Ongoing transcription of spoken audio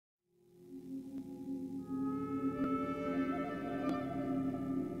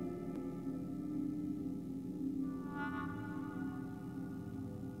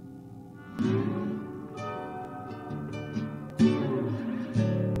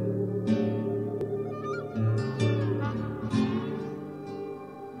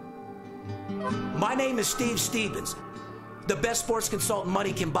My name is Steve Stevens, the best sports consultant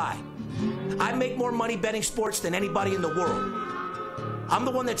money can buy. I make more money betting sports than anybody in the world. I'm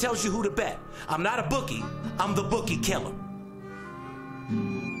the one that tells you who to bet. I'm not a bookie, I'm the bookie killer.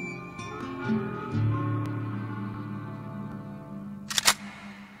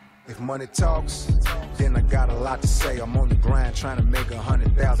 If money talks, then I got a lot to say. I'm on the grind trying to make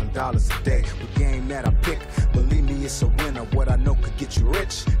 $100,000 a day. The game that I pick, believe me, it's a winner. What I know could get you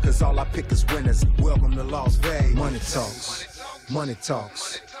rich, cause all I pick is winners. Welcome to Las Vegas. Money talks, money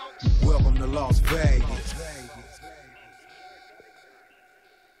talks. Welcome to Las Vegas.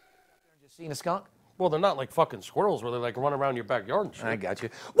 Just seen a skunk? Well, they're not like fucking squirrels where they like run around your backyard and shit. I got you.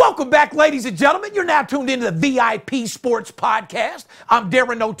 Welcome back, ladies and gentlemen. You're now tuned into the VIP Sports Podcast. I'm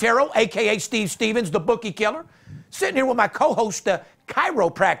Darren Otero, a.k.a. Steve Stevens, the bookie killer. Sitting here with my co-host,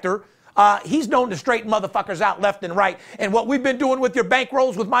 Chiropractor. He's known to straighten motherfuckers out left and right. And what we've been doing with your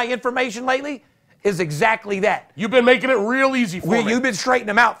bankrolls with my information lately is exactly that. You've been making it real easy for me. You've been straightening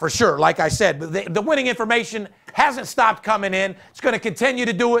them out for sure, like I said. But the winning information hasn't stopped coming in. It's going to continue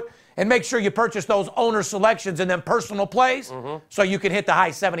to do it. And make sure you purchase those owner selections and then personal plays so you can hit the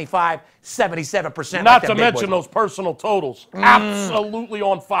high 75, 77%. Not to mention those personal totals. Absolutely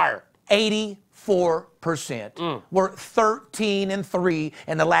on fire. 84%. We're 13-3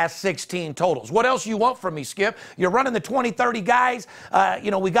 in the last 16 totals. What else you want from me, Skip? You're running the 20, 30 guys.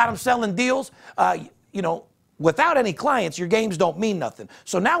 We got them selling deals. Without any clients, your games don't mean nothing.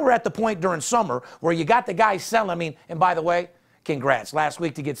 So now we're at the point during summer where you got the guys selling. And by the way, congrats. Last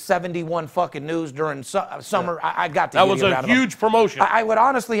week to get 71 fucking news during summer, yeah. I got to give you a round of applause. That was a huge promotion. I would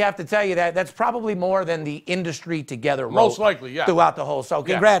honestly have to tell you that's probably more than the industry together wrote. Most likely, yeah. Throughout the whole. So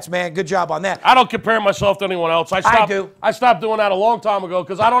congrats, man. Good job on that. I don't compare myself to anyone else. I do. I stopped doing that a long time ago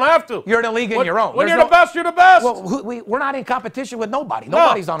because I don't have to. You're in a league in your own. When you're the best, you're the best. Well, we're not in competition with nobody.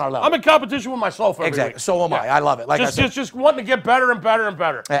 Nobody's on our level. I'm in competition with myself every Exactly. week. So am I. I love it. Like I said. Just wanting to get better and better and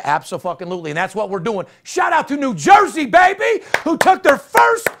better. Absolutely. And that's what we're doing. Shout out to New Jersey, baby, who took their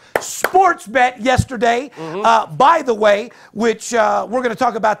first sports bet yesterday, by the way, which we're going to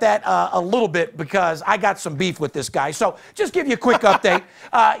talk about that a little bit because I got some beef with this guy. So just give you a quick update.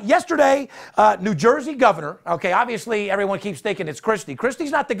 Yesterday, New Jersey governor, okay, obviously everyone keeps thinking it's Christie.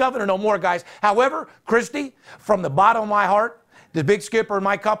 Christie's not the governor no more, guys. However, Christie, from the bottom of my heart, the big skipper in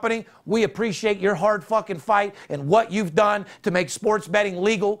my company, we appreciate your hard fucking fight and what you've done to make sports betting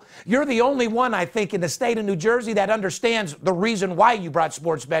legal. You're the only one, I think, in the state of New Jersey that understands the reason why you brought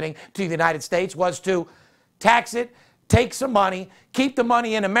sports betting to the United States was to tax it, take some money, keep the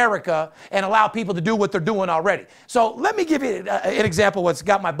money in America, and allow people to do what they're doing already. So let me give you an example of what's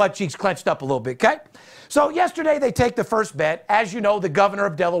got my butt cheeks clenched up a little bit, okay? So yesterday they take the first bet. As you know, the governor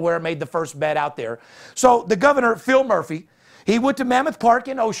of Delaware made the first bet out there. So the governor, Phil Murphy, he went to Mammoth Park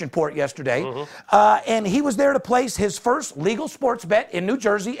in Oceanport yesterday, and he was there to place his first legal sports bet in New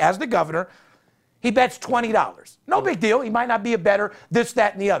Jersey as the governor. He bets $20. No big deal. He might not be a bettor, this,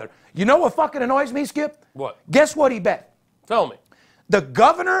 that, and the other. You know what fucking annoys me, Skip? What? Guess what he bet? Tell me. The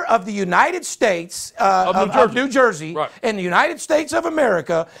governor of the United States, of New Jersey, right, in the United States of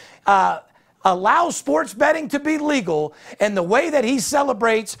America, allows sports betting to be legal, and the way that he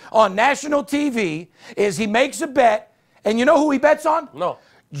celebrates on national TV is he makes a bet. And you know who he bets on? No.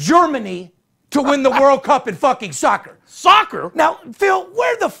 Germany to win the World Cup in fucking soccer. Soccer? Now, Phil,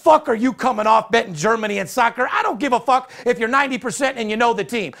 where the fuck are you coming off betting Germany in soccer? I don't give a fuck if you're 90% and you know the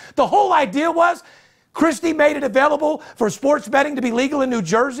team. The whole idea was Christie made it available for sports betting to be legal in New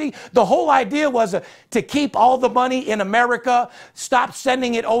Jersey. The whole idea was to keep all the money in America, stop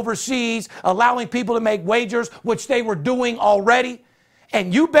sending it overseas, allowing people to make wagers, which they were doing already.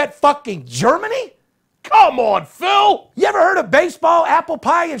 And you bet fucking Germany? Come on, Phil. You ever heard of baseball, apple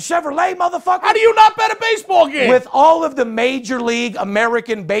pie, and Chevrolet, motherfucker? How do you not bet a baseball game? With all of the Major League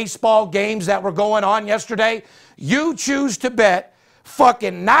American baseball games that were going on yesterday, you choose to bet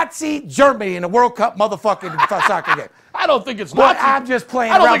fucking Nazi Germany in the World Cup motherfucking soccer game. I don't think it's Nazi. But I'm just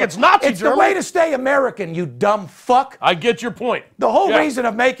playing around. I don't think it's Nazi It's Germany. The way to stay American, you dumb fuck. I get your point. The whole reason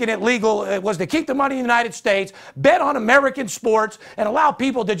of making it legal was to keep the money in the United States, bet on American sports, and allow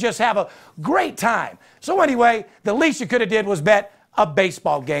people to just have a great time. So anyway, the least you could have did was bet a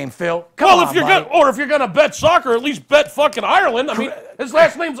baseball game, Phil. Come on, if you're gonna bet soccer, at least bet fucking Ireland. I mean, his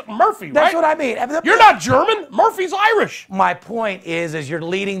last name's Murphy, right? That's what I mean. You're not German. Murphy's Irish. My point is you're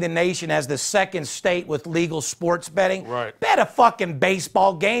leading the nation as the second state with legal sports betting. Right. Bet a fucking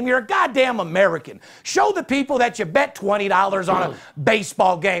baseball game. You're a goddamn American. Show the people that you bet $20 on a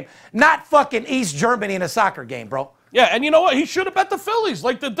baseball game, not fucking East Germany in a soccer game, bro. Yeah, and you know what? He should have bet the Phillies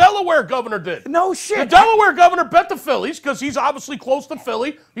like the Delaware governor did. No shit. The Delaware governor bet the Phillies because he's obviously close to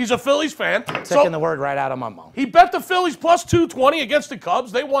Philly. He's a Phillies fan. Taking the word right out of my mouth. He bet the Phillies plus 220 against the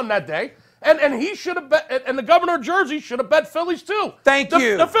Cubs. They won that day. And he should have bet, and the governor of Jersey should have bet Phillies too. Thank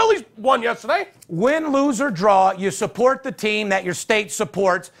you. The Phillies won yesterday. Win, lose, or draw, you support the team that your state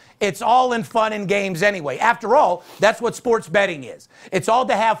supports. It's all in fun and games anyway. After all, that's what sports betting is. It's all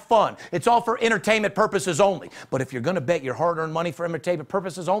to have fun. It's all for entertainment purposes only. But if you're going to bet your hard-earned money for entertainment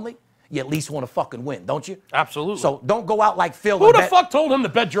purposes only, you at least want to fucking win, don't you? Absolutely. So don't go out like Phil. Who the fuck told him to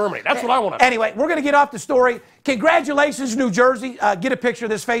bet Germany? That's what I want to know. Anyway, we're going to get off the story. Congratulations, New Jersey. Get a picture of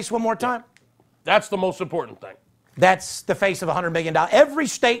this face one more time. That's the most important thing. That's the face of $100 million. Every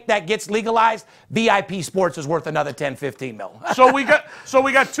state that gets legalized, VIP sports is worth another 10, 15 mil. So we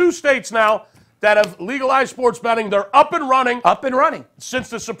got 2 states now that have legalized sports betting. They're up and running. Up and running.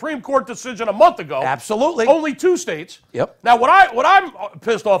 Since the Supreme Court decision a month ago. Absolutely. Only 2 states. Yep. Now what I'm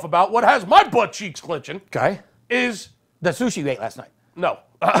pissed off about, what has my butt cheeks clenching, Okay. is The sushi you ate last night. no.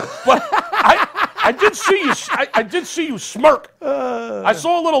 But I did see you. I did see you smirk. I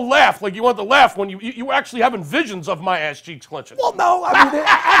saw a little laugh, like you want to laugh when you were actually having visions of my ass cheeks clenching. Well, no, I mean,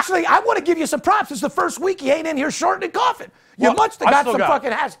 actually, I want to give you some props. It's the first week you ain't in here shorting and coughing. You must have got some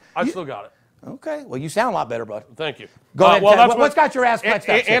fucking ass. I still got it. Okay, well, you sound a lot better, bud. Thank you. Go ahead. Well, Ted. What's got your ass clenched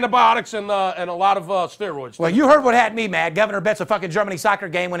up? Antibiotics and a lot of steroids. Well, you heard what had me mad. Governor bets a fucking Germany soccer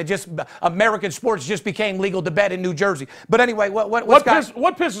game when American sports just became legal to bet in New Jersey. But anyway, what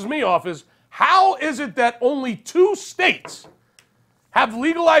pisses me off is how is it that only 2 states have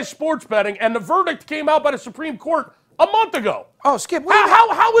legalized sports betting and the verdict came out by the Supreme Court a month ago? Oh, Skip.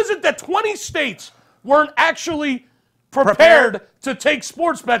 How is it that 20 states weren't actually prepared to take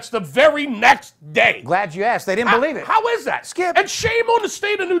sports bets the very next day? Glad you asked. They didn't believe it. How is that? Skip. And shame on the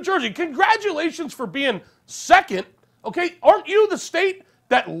state of New Jersey. Congratulations for being second. Okay, aren't you the state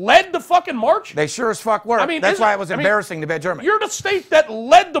that led the fucking march? They sure as fuck were. I mean, that's why it was embarrassing to bet Germany. You're the state that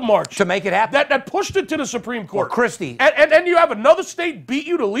led the march. To make it happen. That pushed it to the Supreme Court. Well, Christie. And then you have another state beat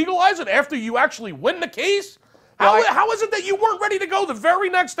you to legalize it after you actually win the case? How is it that you weren't ready to go the very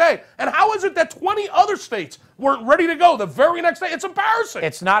next day? And how is it that 20 other states weren't ready to go the very next day? It's embarrassing.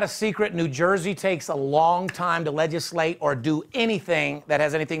 It's not a secret. New Jersey takes a long time to legislate or do anything that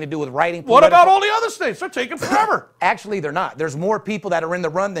has anything to do with writing. What about all the other states? They're taking forever. Actually, they're not. There's more people that are in the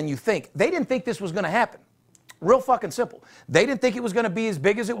run than you think. They didn't think this was going to happen. Real fucking simple. They didn't think it was going to be as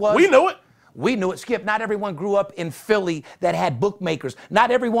big as it was. We knew it. We knew it, Skip. Not everyone grew up in Philly that had bookmakers.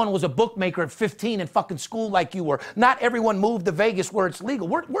 Not everyone was a bookmaker at 15 in fucking school like you were. Not everyone moved to Vegas where it's legal.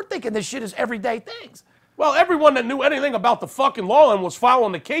 We're thinking this shit is everyday things. Well, everyone that knew anything about the fucking law and was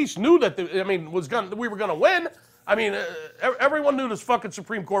following the case knew that, we were going to win. I mean, everyone knew this fucking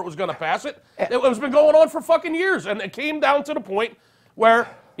Supreme Court was going to pass it. It was been going on for fucking years, and it came down to the point where,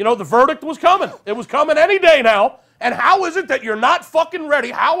 the verdict was coming. It was coming any day now. And how is it that you're not fucking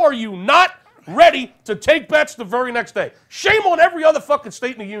ready? How are you not ready to take bets the very next day? Shame on every other fucking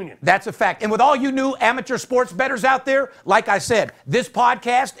state in the union. That's a fact. And with all you new amateur sports bettors out there, like I said, this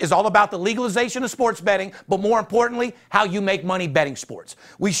podcast is all about the legalization of sports betting, but more importantly, how you make money betting sports.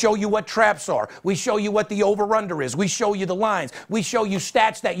 We show you what traps are. We show you what the over-under is. We show you the lines. We show you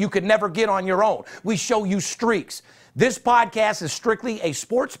stats that you could never get on your own. We show you streaks. This podcast is strictly a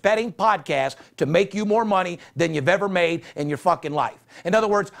sports betting podcast to make you more money than you've ever made in your fucking life. In other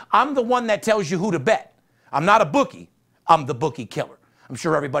words, I'm the one that tells you who to bet. I'm not a bookie. I'm the bookie killer. I'm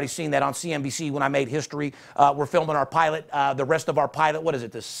sure everybody's seen that on CNBC when I made history. We're filming our pilot, the rest of our pilot, what is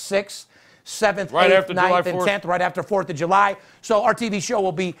it, the 6th, 7th, 8th, 9th, and 10th, right after 4th of July. So our TV show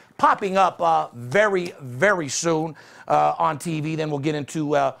will be popping up very, very soon on TV. Then we'll get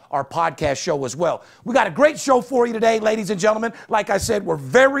into our podcast show as well. We got a great show for you today, ladies and gentlemen. Like I said, we're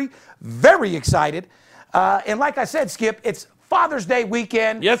very, very excited. And like I said, Skip, it's Father's Day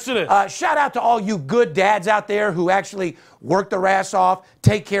weekend. Yes, it is. Shout out to all you good dads out there who actually work their ass off,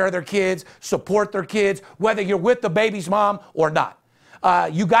 take care of their kids, support their kids, whether you're with the baby's mom or not.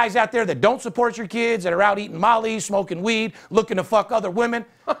 You guys out there that don't support your kids, that are out eating Molly, smoking weed, looking to fuck other women,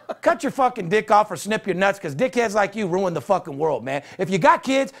 cut your fucking dick off or snip your nuts, because dickheads like you ruin the fucking world, man. If you got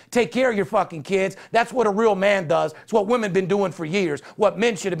kids, take care of your fucking kids. That's what a real man does. It's what women been doing for years, what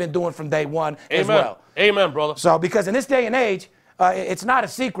men should have been doing from day one as well. Amen, brother. So, because in this day and age, it's not a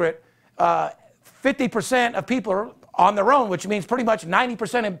secret, 50% of people are on their own, which means pretty much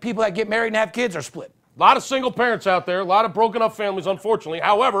 90% of people that get married and have kids are split. A lot of single parents out there, a lot of broken up families, unfortunately.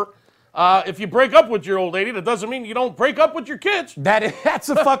 However, If you break up with your old lady, that doesn't mean you don't break up with your kids. That's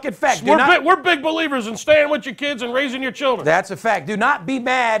a fucking fact. We're big believers in staying with your kids and raising your children. That's a fact. Do not be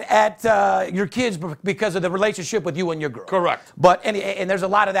mad at your kids because of the relationship with you and your girl. Correct. But and there's a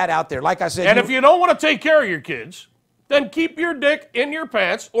lot of that out there. Like I said. And if you don't want to take care of your kids, then keep your dick in your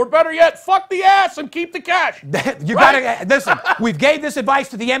pants, or better yet, fuck the ass and keep the cash. You gotta listen. We've gave this advice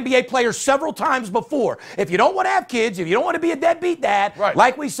to the NBA players several times before. If you don't want to have kids, if you don't want to be a deadbeat dad,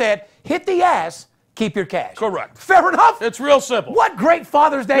 like we said, hit the ass. Keep your cash. Correct. Fair enough. It's real simple. What great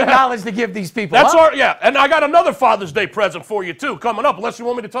Father's Day knowledge to give these people. That's and I got another Father's Day present for you too coming up. Unless you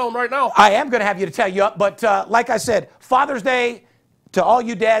want me to tell them right now. I am going to have you to tell you up, but like I said, Father's Day. To all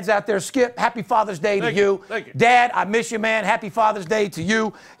you dads out there, Skip, happy Father's Day to you. Thank you. Dad, I miss you, man. Happy Father's Day to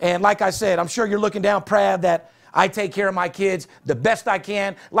you. And like I said, I'm sure you're looking down proud that I take care of my kids the best I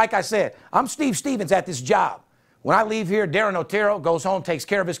can. Like I said, I'm Steve Stevens at this job. When I leave here, Darren Otero goes home, takes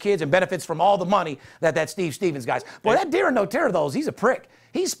care of his kids, and benefits from all the money that Steve Stevens guys. Boy, that Darren Otero, though, he's a prick.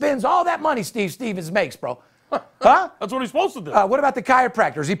 He spends all that money Steve Stevens makes, bro. Huh? That's what he's supposed to do. What about the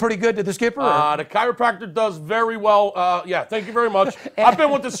chiropractor? Is he pretty good to the skipper? The chiropractor does very well. Yeah, thank you very much. I've been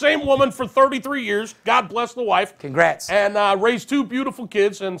with the same woman for 33 years. God bless the wife. Congrats. And raised 2 beautiful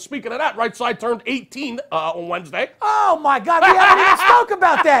kids. And speaking of that, Right Side turned 18 on Wednesday. Oh, my God. We haven't even spoke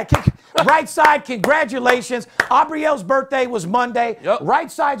about that. Right Side, congratulations. Aubrielle's birthday was Monday. Yep.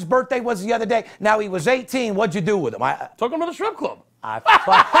 Right Side's birthday was the other day. Now, he was 18. What'd you do with him? Took him to the strip club. I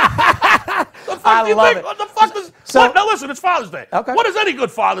love it. What the fuck does... Now, listen, it's Father's Day. Okay. What does any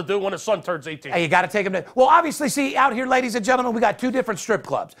good father do when his son turns 18? Hey, you got to take him to... Well, obviously, see, out here, ladies and gentlemen, we got 2 different strip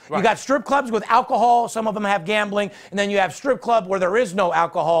clubs. Right. You got strip clubs with alcohol. Some of them have gambling. And then you have strip club where there is no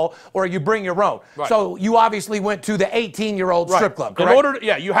alcohol or you bring your own. Right. So you obviously went to the 18-year-old strip club, correct? In order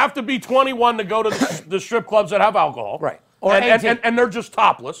to, you have to be 21 to go to the strip clubs that have alcohol. Right. Or and they're just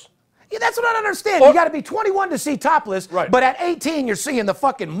topless. Yeah, that's what I don't understand. You got to be 21 to see topless, right. But at 18, you're seeing the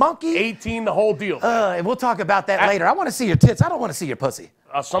fucking monkey. 18, the whole deal. And we'll talk about that later. I want to see your tits. I don't want to see your pussy.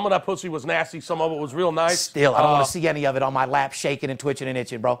 Some of that pussy was nasty. Some of it was real nice. Still, I don't want to see any of it on my lap shaking and twitching and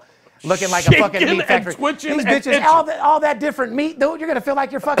itching, bro. Looking like a fucking meat factory. These bitches, all that different meat, dude, you're going to feel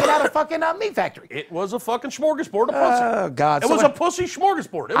like you're fucking out of fucking meat factory. It was a fucking smorgasbord of pussy. Oh, God. It was a pussy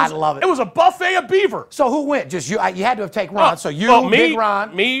smorgasbord. I love it. It was a buffet of beaver. So who went? Just you? You had to have taken Ron. So you, Big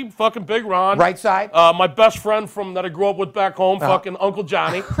Ron. Me, fucking Big Ron. Right Side. My best friend that I grew up with back home, fucking Uncle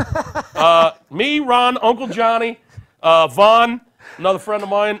Johnny. Me, Ron, Uncle Johnny, Vaughn, another friend of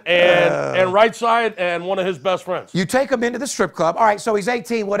mine, and Right Side, and one of his best friends. You take him into the strip club. All right, so he's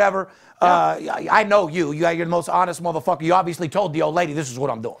 18, whatever. I know you. You're the most honest motherfucker. You obviously told the old lady, this is what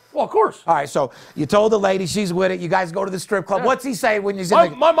I'm doing. Well, of course. All right, so you told the lady, she's with it. You guys go to the strip club. Yeah. What's he say when he's in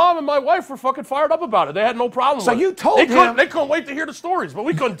the... My mom and my wife were fucking fired up about it. They had no problem with it. So you told him... They couldn't wait to hear the stories, but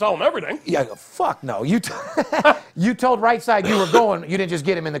we couldn't tell them everything. Yeah, fuck no. You told Right Side you were going. You didn't just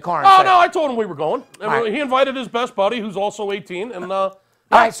get him in the car and say... Oh, no, I told him we were going. Right. He invited his best buddy, who's also 18, and...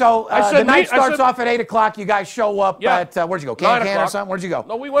 All right, so the night starts off at 8 o'clock. You guys show up at, where'd you go, Can or something? Where'd you go?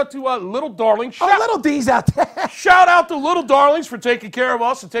 No, we went to Little Darlings. Little D's out there. Shout out to Little Darlings for taking care of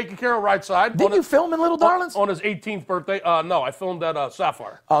us and taking care of Right Side. Didn't you film in Little Darlings? On his 18th birthday. No, I filmed at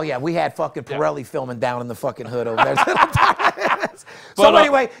Sapphire. Oh, yeah, we had fucking Pirelli filming down in the fucking hood over there. So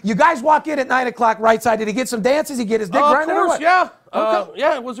anyway, you guys walk in at 9 o'clock, Right Side. Did he get some dances? Did he get his dick grinded or what? Yeah. Okay.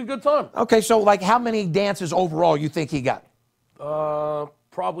 Yeah, it was a good time. Okay, so like how many dances overall you think he got?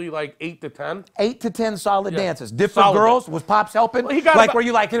 Probably like 8 to 10. 8 to 10 solid dances. Different girls? Was Pops helping? Well, he got like, were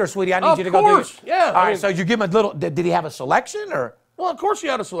you like, here, sweetie, I need you to go do it? Yeah. All right, so you give him a little, did he have a selection or? Well, of course he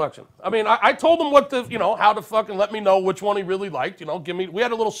had a selection. I mean, I told him how to fucking let me know which one he really liked. We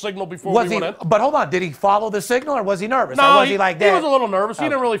had a little signal before we went in. But hold on, did he follow the signal or was he nervous? No, or was he like that? He was a little nervous. He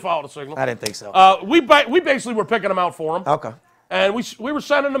didn't really follow the signal. I didn't think so. We basically were picking him out for him. Okay. And we were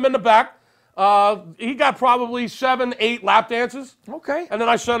sending him in the back. He got probably 7, 8 lap dances. Okay. And then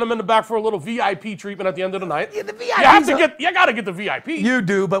I sent him in the back for a little VIP treatment at the end of the night. Yeah, the VIP. You got to get the VIP. You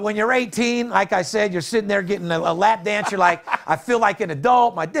do, but when you're 18, like I said, you're sitting there getting a lap dance. You're like, I feel like an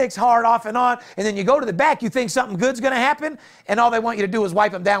adult. My dick's hard off and on. And then you go to the back, you think something good's going to happen, and all they want you to do is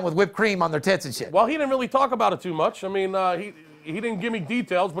wipe them down with whipped cream on their tits and shit. Well, he didn't really talk about it too much. I mean, he didn't give me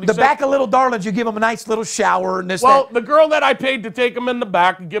details, but he said... The back of Little Darlings, you give him a nice little shower and this, Well, the girl that I paid to take him in the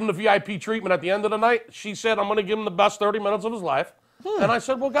back and give him the VIP treatment at the end of the night, she said, I'm going to give him the best 30 minutes of his life. And I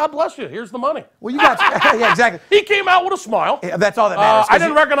said, well, God bless you. Here's the money. Well, you got yeah, exactly. He came out with a smile. Yeah, that's all that matters. I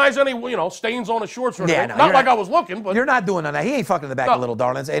didn't recognize any, stains on his shorts or anything. no, not like I was looking, but you're not doing none of that. He ain't fucking in the back of little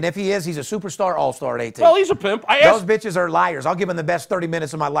darlings. And if he is, he's a superstar, all-star at 18. well, he's a pimp. Those bitches are liars. I'll give him the best 30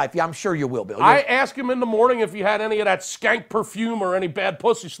 minutes of my life. Yeah, I'm sure you will, Bill. I asked him in the morning if he had any of that skank perfume or any bad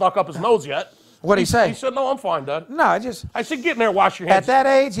pussy stuck up his nose yet. What'd he say? He said, no, I'm fine, Dad. No, I said, get in there, wash your hands. At that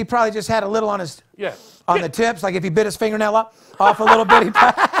age, he probably just had a little on his Yeah. the tips. Like if he bit his fingernail off a little bit,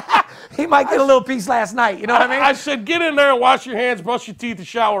 he might get a little piece last night. You know what I mean? I said, get in there and wash your hands, brush your teeth, and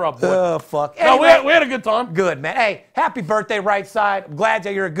shower up, boy. Oh, fuck. No, Anyway, we had a good time. good, man. Hey, happy birthday, right side. I'm glad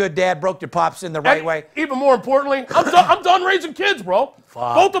that you're a good dad. Broke your pops in the right And way. Even more importantly, I'm done raising kids, bro.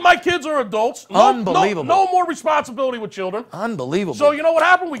 Fuck. Both of my kids are adults. Unbelievable. No more responsibility with children. Unbelievable. So you know what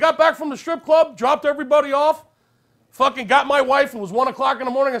happened? We got back from the strip club, dropped everybody off, fucking got my wife. It was 1 o'clock in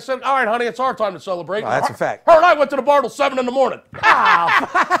the morning. I said, all right, honey, it's our time to celebrate. Oh, that's a fact. Her and I went to the bar till 7 in the morning.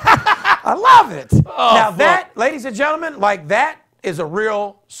 I love it. Now fuck. that, ladies and gentlemen, like that is a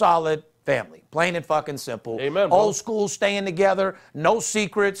real solid family. Plain and fucking simple. Amen, bro. Old school, staying together, no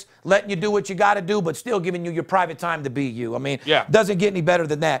secrets, letting you do what you got to do, but still giving you your private time to be you. I mean, Yeah. doesn't get any better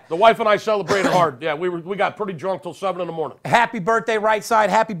than that. The wife and I celebrated hard. Yeah, we got pretty drunk till 7 in the morning. Happy birthday, right side.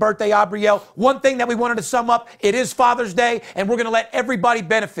 Happy birthday, Abrielle. One thing that we wanted to sum up, it is Father's Day, and we're going to let everybody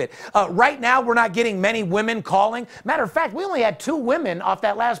benefit. Right now, we're not getting many women calling. Matter of fact, we only had 2 women off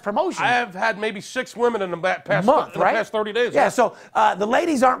that last promotion. I have had maybe 6 women in the past Month, right? past 30 days. Yeah, so the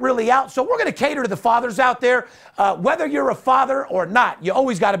ladies aren't really out, so we're going to cater to the fathers out there. Whether you're a father or not, you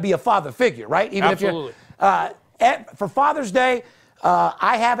always got to be a father figure, right? Even Absolutely. if you're for Father's Day.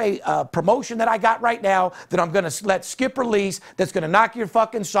 I have a promotion that I got right now that I'm going to let Skip release that's going to knock your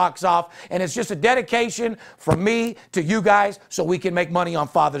fucking socks off. And it's just a dedication from me to you guys so we can make money on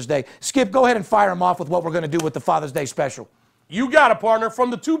Father's Day. Skip, go ahead and fire him off with what we're going to do with the Father's Day special. You got it, partner. From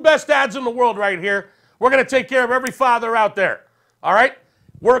the 2 best dads in the world right here, we're going to take care of every father out there. All right?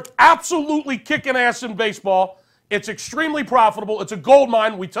 We're absolutely kicking ass in baseball. It's extremely profitable. It's a gold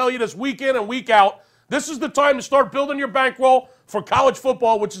mine. We tell you this week in and week out. This is the time to start building your bankroll for college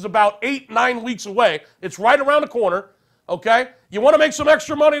football, which is about 8-9 weeks away. It's right around the corner, okay? You want to make some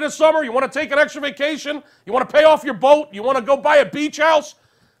extra money this summer? You want to take an extra vacation? You want to pay off your boat? You want to go buy a beach house?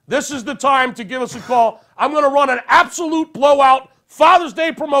 This is the time to give us a call. I'm going to run an absolute blowout Father's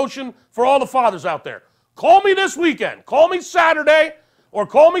Day promotion for all the fathers out there. Call me this weekend. Call me Saturday or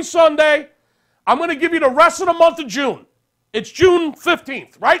call me Sunday. I'm going to give you the rest of the month of June. It's June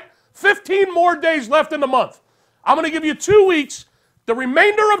 15th, right? 15 more days left in the month. I'm going to give you 2 weeks. The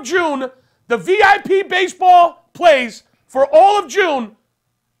remainder of June, the VIP baseball plays for all of June,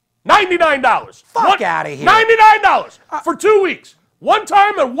 $99. Fuck outta here. $99 for 2 weeks. One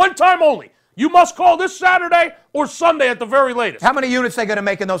time and one time only. You must call this Saturday or Sunday at the very latest. How many units are they going to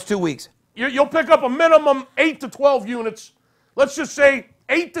make in those 2 weeks? You'll pick up a minimum 8 to 12 units. Let's just say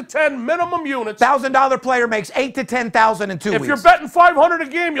 8 to 10 minimum units. $1,000 player makes 8 to 10,000 in 2 weeks. If you're betting 500 a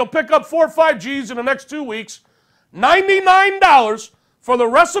game, you'll pick up 4 or 5 G's in the next 2 weeks. $99 for the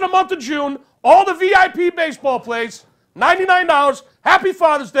rest of the month of June. All the VIP baseball plays. $99. Happy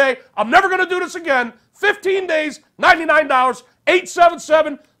Father's Day. I'm never going to do this again. 15 days, $99.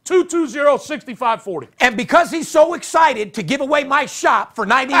 877-220-6540. And because he's so excited to give away my shop for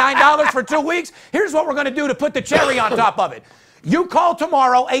 $99 for 2 weeks, here's what we're going to do to put the cherry on top of it. You call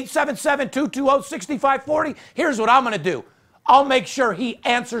tomorrow, 877-220-6540. Here's what I'm going to do. I'll make sure he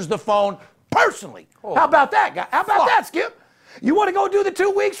answers the phone personally. How about that, guy? How about that, Skip? You want to go do the 2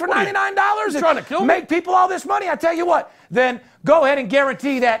 weeks for $99 and trying to kill me? make people all this money? I tell you what, then go ahead and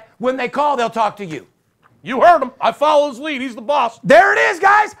guarantee that when they call, they'll talk to you. You heard him. I follow his lead. He's the boss. There it is,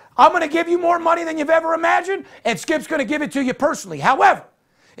 guys. I'm going to give you more money than you've ever imagined, and Skip's going to give it to you personally. However,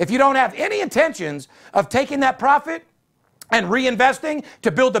 if you don't have any intentions of taking that profit and reinvesting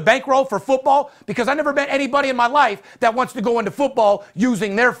to build the bankroll for football, because I never met anybody in my life that wants to go into football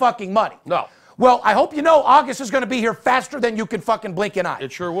using their fucking money. No. Well, I hope you know August is going to be here faster than you can fucking blink an eye.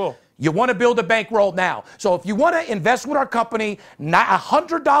 It sure will. You want to build a bankroll now. So if you want to invest with our company,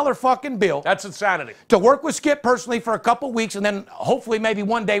 $100 fucking bill. That's insanity. To work with Skip personally for a couple weeks and then hopefully maybe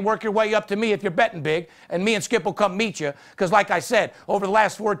one day work your way up to me if you're betting big, and me and Skip will come meet you. Because like I said, over the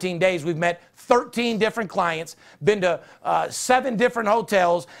last 14 days, we've met 13 different clients, been to 7 different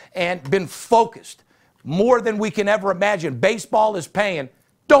hotels, and been focused more than we can ever imagine. Baseball is paying.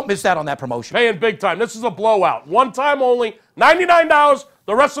 Don't miss out on that promotion. Paying big time. This is a blowout. One time only, $99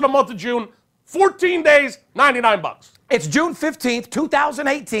 the rest of the month of June, 14 days, $99. It's June 15th,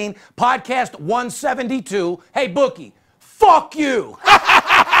 2018, podcast 172. Hey, Bookie, fuck you.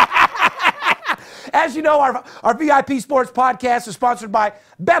 As you know, our VIP Sports Podcast is sponsored by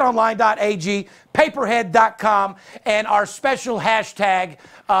BetOnline.ag, Paperhead.com, and our special hashtag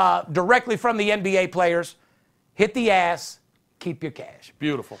directly from the NBA players, hit the ass, keep your cash.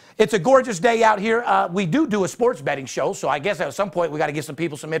 Beautiful. It's a gorgeous day out here. We do a sports betting show, so I guess at some point we got to give some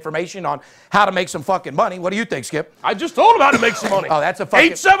people some information on how to make some fucking money. What do you think, Skip? I just told him how to make some money. Oh, that's a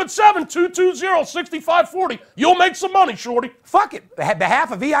fucking... 877-220-6540. You'll make some money, shorty. Fuck it. On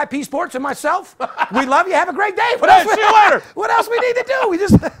behalf of VIP Sports and myself, we love you. Have a great day. Hey, see you later. What else we need to do? We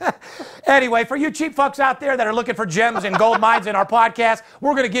just... Anyway, for you cheap fucks out there that are looking for gems and gold mines in our podcast,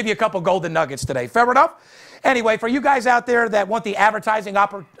 we're going to give you a couple golden nuggets today. Fair enough? Anyway, for you guys out there that want the advertising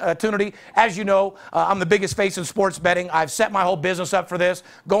opportunity, as you know, I'm the biggest face in sports betting. I've set my whole business up for this,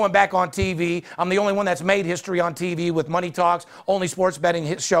 going back on TV. I'm the only one that's made history on TV with Money Talks, only sports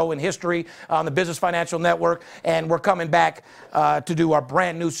betting show in history on the Business Financial Network. And we're coming back to do our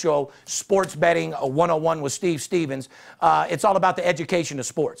brand new show, Sports Betting 101 with Steve Stevens. It's all about the education of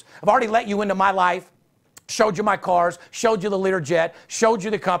sports. I've already let you into my life. Showed you my cars, showed you the Learjet, showed you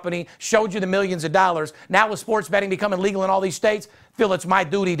the company, showed you the millions of dollars. Now with sports betting becoming legal in all these states, feel it's my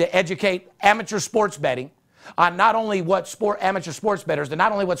duty to educate amateur sports betting on not only what amateur sports bettors, to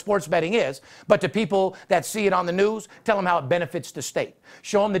not only what sports betting is, but to people that see it on the news, tell them how it benefits the state.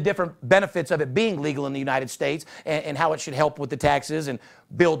 Show them the different benefits of it being legal in the United States and how it should help with the taxes and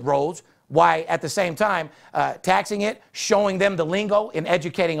build roads. Why, at the same time, taxing it, showing them the lingo, and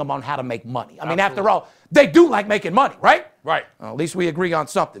educating them on how to make money. I mean, after all, they do like making money, right? Right. Well, at least we agree on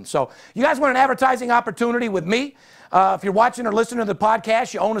something. So you guys want an advertising opportunity with me? If you're watching or listening to the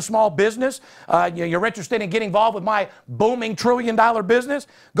podcast, you own a small business, you're interested in getting involved with my booming $1 trillion business,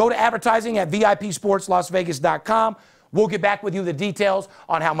 go to advertising at VIPSportsLasVegas.com. We'll get back with you the details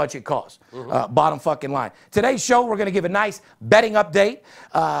on how much it costs. Bottom fucking line. Today's show, we're going to give a nice betting update,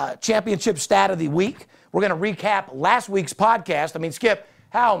 championship stat of the week. We're going to recap last week's podcast. I mean, Skip,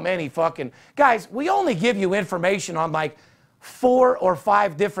 how many fucking... Guys, we only give you information on like 4 or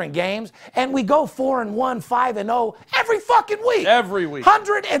 5 different games, and we go 4-1, 5-0 every fucking week. Every week.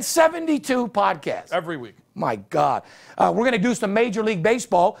 172 podcasts. Every week. My God. We're going to do some Major League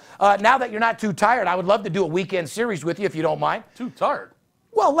Baseball. Now that you're not too tired, I would love to do a weekend series with you if you don't mind. Too tired?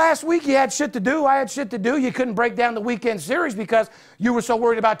 Well, last week you had shit to do. I had shit to do. You couldn't break down the weekend series because you were so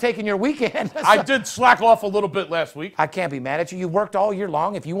worried about taking your weekend. I did slack off a little bit last week. I can't be mad at you. You worked all year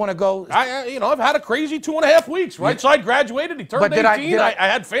long. If you want to go... I've had a crazy 2.5 weeks, right? So I graduated. He turned 18. I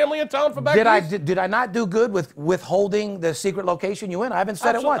had family in town for back Did I not do good with withholding the secret location you in? I haven't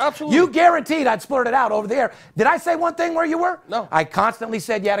said it once. Absolutely. You guaranteed I'd splurt it out over there. Did I say one thing where you were? No. I constantly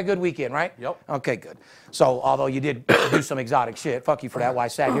said you had a good weekend, right? Yep. Okay, good. So, although you did do some exotic shit, fuck you for that. Why I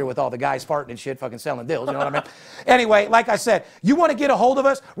sat here with all the guys farting and shit, fucking selling deals, you know what I mean? Anyway, like I said, you want to get a hold of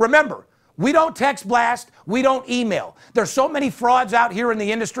us? Remember, we don't text blast. We don't email. There's so many frauds out here in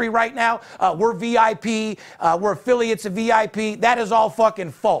the industry right now. We're VIP. We're affiliates of VIP. That is all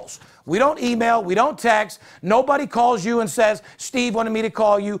fucking false. We don't email. We don't text. Nobody calls you and says, Steve wanted me to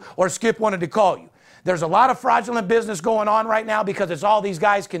call you or Skip wanted to call you. There's a lot of fraudulent business going on right now because it's all these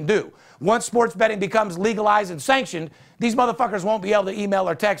guys can do. Once sports betting becomes legalized and sanctioned, these motherfuckers won't be able to email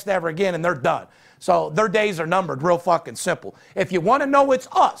or text ever again, and they're done. So their days are numbered, real fucking simple. If you want to know it's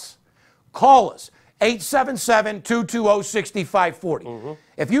us, call us, 877-220-6540.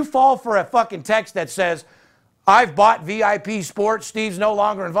 If you fall for a fucking text that says, I've bought VIP Sports, Steve's no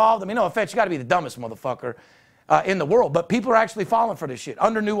longer involved, I mean, no offense, you got to be the dumbest motherfucker in the world, but people are actually falling for this shit.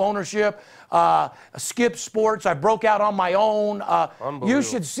 Under new ownership, Skip Sports, I broke out on my own. You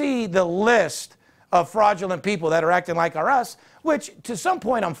should see the list of fraudulent people that are acting like us, which to some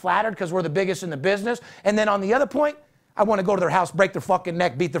point I'm flattered because we're the biggest in the business. And then on the other point, I want to go to their house, break their fucking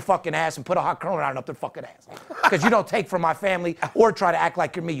neck, beat their fucking ass, and put a hot curling iron up their fucking ass. Because you don't take from my family or try to act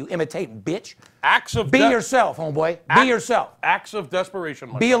like you're me, you imitating bitch. Be yourself, homeboy. Be yourself. Acts of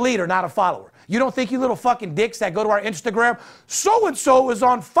desperation. Be a leader, not a follower. You don't think you little fucking dicks that go to our Instagram, so-and-so is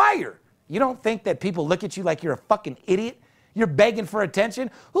on fire. You don't think that people look at you like you're a fucking idiot? You're begging for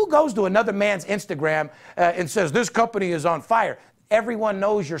attention? Who goes to another man's Instagram and says, this company is on fire? Everyone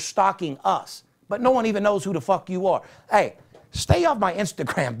knows you're stalking us, but no one even knows who the fuck you are. Hey, stay off my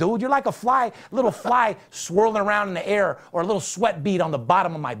Instagram, dude. You're like a fly, little fly swirling around in the air or a little sweat bead on the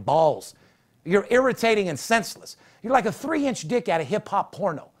bottom of my balls. You're irritating and senseless. You're like a 3-inch dick out of hip-hop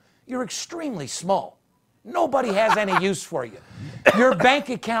porno. You're extremely small. Nobody has any use for you. Your bank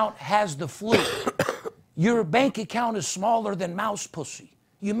account has the flu. Your bank account is smaller than mouse pussy.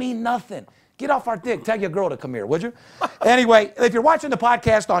 You mean nothing. Get off our dick. Tell your girl to come here, would you? Anyway, if you're watching the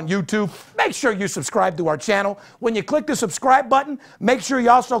podcast on YouTube, make sure you subscribe to our channel. When you click the subscribe button, make sure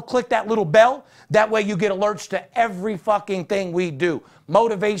you also click that little bell. That way you get alerts to every fucking thing we do.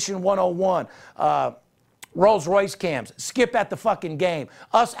 Motivation 101, Rolls Royce cams, Skip at the fucking game,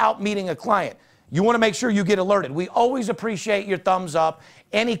 us out meeting a client. You want to make sure you get alerted. We always appreciate your thumbs up.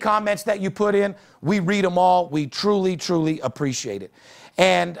 Any comments that you put in, we read them all. We truly, truly appreciate it.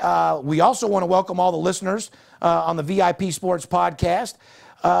 And we also want to welcome all the listeners on the VIP Sports Podcast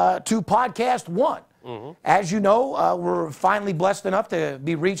to Podcast One. Mm-hmm. As you know, we're finally blessed enough to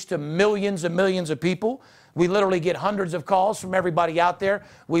be reached to millions and millions of people. We literally get hundreds of calls from everybody out there.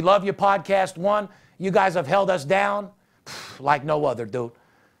 We love you, Podcast One. You guys have held us down like no other, dude.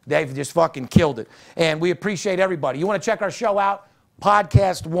 They've just fucking killed it. And we appreciate everybody. You want to check our show out?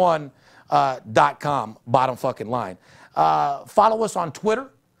 Podcast1.com, bottom fucking line. Follow us on Twitter,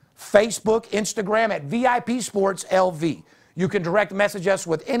 Facebook, Instagram at VIP Sports LV. You can direct message us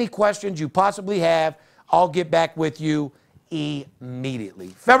with any questions you possibly have. I'll get back with you immediately.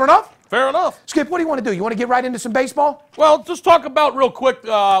 Fair enough? Fair enough. Skip, what do you want to do? You want to get right into some baseball? Well, just talk about real quick.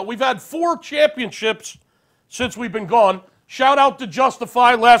 We've had 4 championships since we've been gone. Shout out to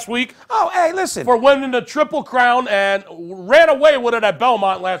Justify last week. Oh, hey, listen. For winning the Triple Crown and ran away with it at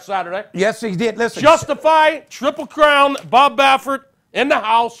Belmont last Saturday. Yes, he did. Listen. Justify, Triple Crown, Bob Baffert in the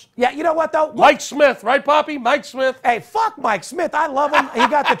house. Yeah, you know what, though? Mike Smith, right, Poppy? Mike Smith. Hey, fuck Mike Smith. I love him. He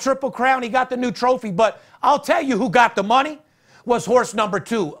got the Triple Crown. He got the new trophy. But I'll tell you who got the money was horse number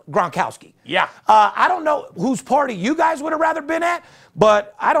 2, Gronkowski. Yeah. I don't know whose party you guys would have rather been at,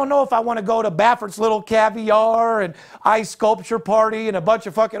 but I don't know if I want to go to Baffert's little caviar and ice sculpture party and a bunch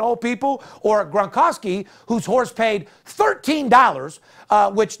of fucking old people, or Gronkowski, whose horse paid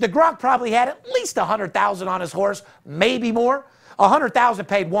 $13, which the Gronk probably had at least $100,000 on his horse, maybe more. $100,000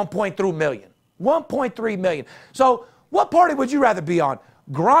 paid $1.3 million. $1.3 million. So what party would you rather be on?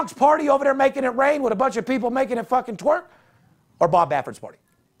 Gronk's party over there making it rain with a bunch of people making it fucking twerk? Or Bob Baffert's party?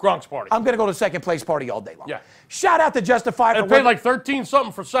 Gronk's party. I'm going to go to second place party all day long. Yeah. Shout out to Justify. It paid like 13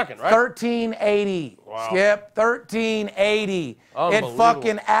 something for second, right? $13.80. Wow. Skip, $13.80. It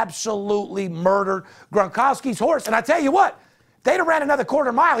fucking absolutely murdered Gronkowski's horse. And I tell you what, they'd have ran another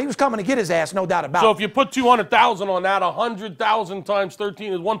quarter mile. He was coming to get his ass, no doubt about it. So if you put 200,000 on that, 100,000 times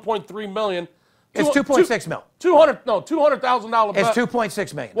 13 is 1.3 million. It's 2.6 mil. $200,000 bet. It's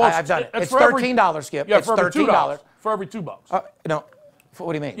 2.6 million. Well, I've done it. It's $13, $13, Skip. Yeah, it's for every $13. For every $2. No,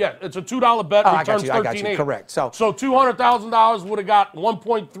 what do you mean? Yeah, it's a $2 bet. Oh, Returns I got you. $13.80. Correct. So $200,000 would have got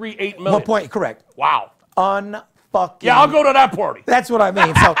 1.38 million. Correct. Wow. Unfucking. Yeah, I'll go to that party. That's what I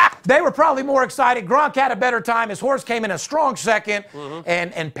mean. So they were probably more excited. Gronk had a better time. His horse came in a strong second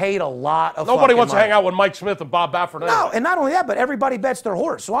and paid a lot of Nobody wants money. to hang out with Mike Smith and Bob Baffert. No, and not only that, but everybody bets their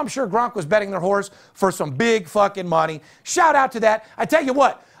horse. So I'm sure Gronk was betting their horse for some big fucking money. Shout out to that. I tell you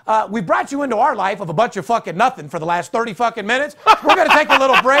what, we brought you into our life of a bunch of fucking nothing for the last 30 fucking minutes. We're going to take a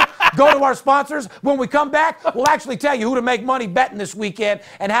little break, go to our sponsors. When we come back, we'll actually tell you who to make money betting this weekend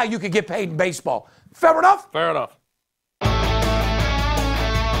and how you could get paid in baseball. Fair enough? Fair enough.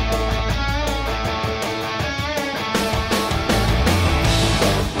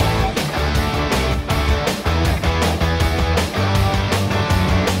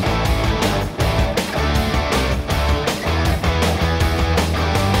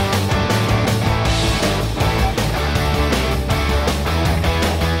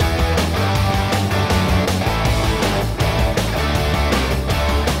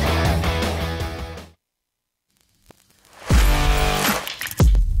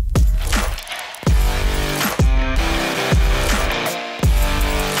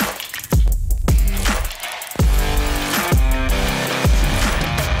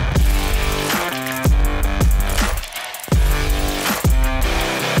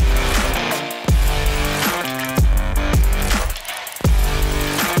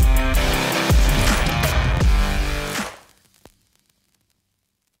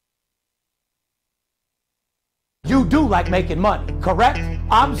 You do like making money, correct?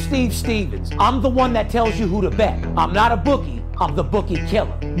 I'm Steve Stevens. I'm the one that tells you who to bet. I'm not a bookie. I'm the bookie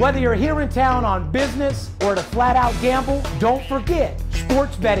killer. Whether you're here in town on business or to flat out gamble, don't forget,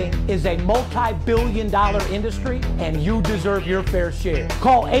 sports betting is a multi-billion-dollar industry and you deserve your fair share.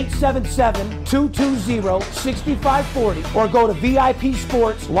 Call 877-220-6540 or go to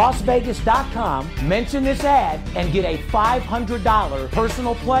VIPSportsLasVegas.com, mention this ad, and get a $500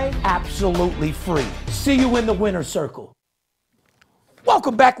 personal play absolutely free. See you in the winner's circle.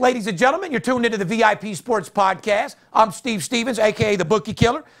 Welcome back, ladies and gentlemen. You're tuned into the VIP Sports Podcast. I'm Steve Stevens, a.k.a. the Bookie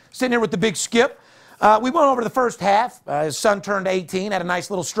Killer, sitting here with the Big Skip. We went over the first half. His son turned 18, had a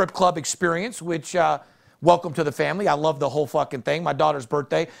nice little strip club experience, which welcome to the family. I love the whole fucking thing. My daughter's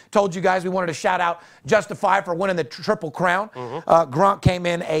birthday. Told you guys we wanted to shout out Justify for winning the Triple Crown. Gronk came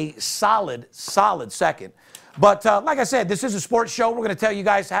in a solid second. But like I said, this is a sports show. We're going to tell you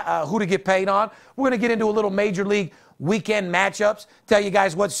guys who to get paid on. We're going to get into a little Major League weekend matchups, tell you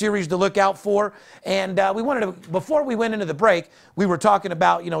guys what series to look out for. And we wanted to, before we went into the break, we were talking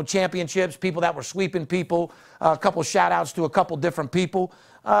about, championships, people that were sweeping people, a couple shout outs to a couple different people.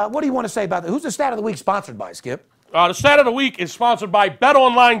 What do you want to say about that? Who's the stat of the week sponsored by, Skip? The stat of the week is sponsored by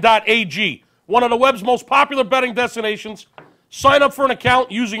betonline.ag, one of the web's most popular betting destinations. Sign up for an account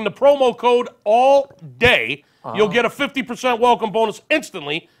using the promo code ALLDAY. You'll get a 50% welcome bonus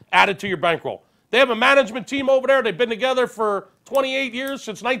instantly added to your bankroll. They have a management team over there. They've been together for 28 years,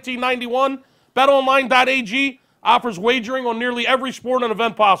 since 1991. BetOnline.ag offers wagering on nearly every sport and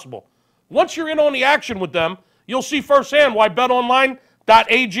event possible. Once you're in on the action with them, you'll see firsthand why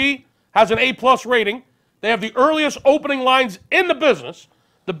BetOnline.ag has an A+ rating. They have the earliest opening lines in the business,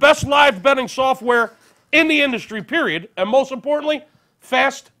 the best live betting software in the industry, period, and most importantly,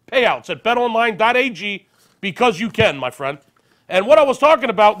 fast payouts at BetOnline.ag, because you can, my friend. And what I was talking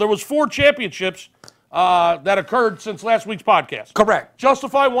about, there was 4 championships that occurred since last week's podcast. Correct.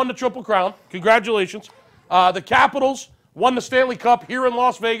 Justify won the Triple Crown. Congratulations. The Capitals won the Stanley Cup here in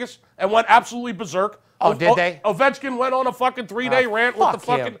Las Vegas and went absolutely berserk. Oh, did they? Ovechkin went on a fucking 3-day rant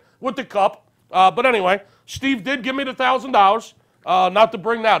with the cup. But anyway, Steve did give me the $1,000. Not to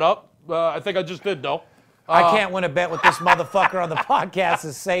bring that up. I think I just did, though. I can't win a bet with this motherfucker on the podcast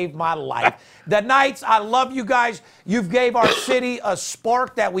has saved my life. The Knights, I love you guys. You've gave our city a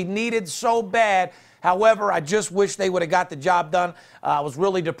spark that we needed so bad. However, I just wish they would have got the job done. I was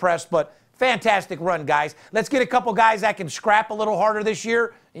really depressed, but fantastic run, guys. Let's get a couple guys that can scrap a little harder this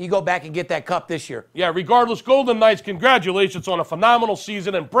year, and you go back and get that cup this year. Yeah, regardless, Golden Knights, congratulations on a phenomenal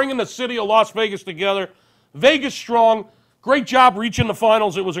season and bringing the city of Las Vegas together. Vegas strong. Great job reaching the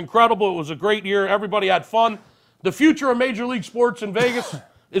finals. It was incredible. It was a great year. Everybody had fun. The future of Major League Sports in Vegas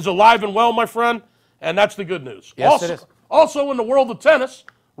is alive and well, my friend, and that's the good news. Yes, it is. Also in the world of tennis,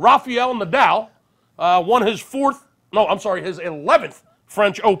 Rafael Nadal won his 11th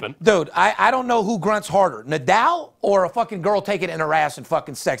French Open. Dude, I don't know who grunts harder, Nadal or a fucking girl taking in her ass and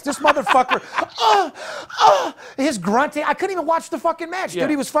fucking sex. This motherfucker, his grunting, I couldn't even watch the fucking match, dude.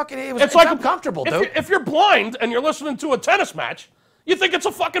 He was fucking, it's like uncomfortable, dude. If you're blind and you're listening to a tennis match, you think it's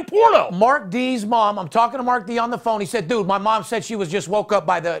a fucking porno. Mark D's mom, I'm talking to Mark D on the phone. He said, dude, my mom said she was just woke up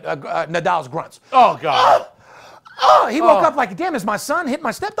by the Nadal's grunts. Oh, God. He woke up like, damn, is my son hit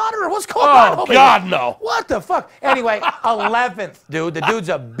my stepdaughter or what's going on? Oh, God, no. What the fuck? Anyway, 11th, dude. The dude's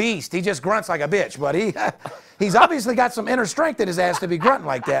a beast. He just grunts like a bitch, but he's obviously got some inner strength in his ass to be grunting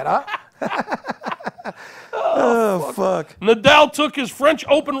like that, huh? Oh, fuck. Nadal took his French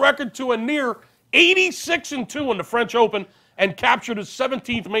Open record to a near 86-2 in the French Open and captured his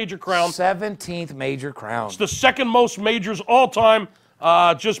 17th major crown. 17th major crown. It's the second most majors all time.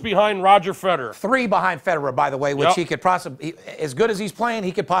 Just behind Roger Federer. 3 behind Federer, by the way, which he could possibly, as good as he's playing,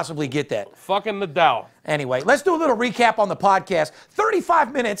 he could possibly get that. Fucking Nadal. Anyway, let's do a little recap on the podcast.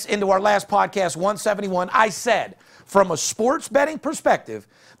 35 minutes into our last podcast, 171, I said, from a sports betting perspective,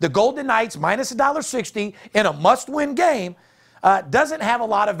 the Golden Knights minus $1.60 in a must-win game doesn't have a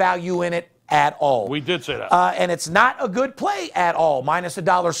lot of value in it at all. We did say that. And it's not a good play at all, minus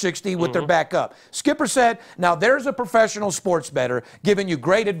 $1.60 with their backup. Skipper said, now there's a professional sports bettor giving you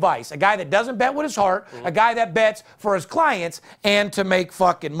great advice. A guy that doesn't bet with his heart, a guy that bets for his clients and to make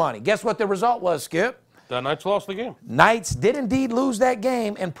fucking money. Guess what the result was, Skip? The Knights lost the game. Knights did indeed lose that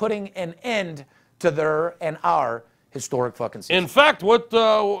game and putting an end to their and our historic fucking season. In fact, what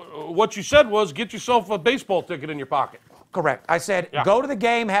you said was get yourself a baseball ticket in your pocket. Correct. I said, go to the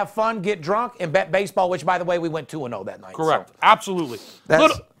game, have fun, get drunk, and bet baseball, which, by the way, we went 2-0 that night. Correct. So. Absolutely.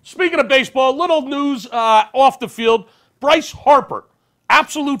 Speaking of baseball, little news off the field. Bryce Harper,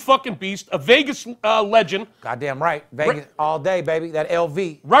 absolute fucking beast, a Vegas legend. Goddamn right. Vegas all day, baby. That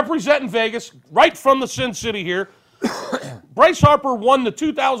LV. Representing Vegas, right from the Sin City here. Bryce Harper won the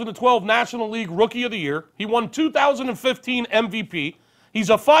 2012 National League Rookie of the Year. He won 2015 MVP. He's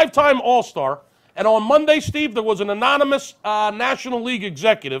a 5-time All-Star. And on Monday, Steve, there was an anonymous National League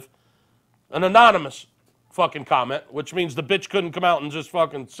executive, an anonymous fucking comment, which means the bitch couldn't come out and just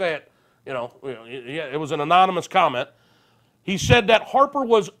fucking say it. It was an anonymous comment. He said that Harper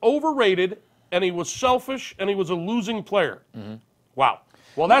was overrated and he was selfish and he was a losing player. Mm-hmm. Wow.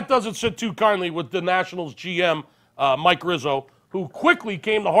 Well, that doesn't sit too kindly with the Nationals GM, Mike Rizzo, who quickly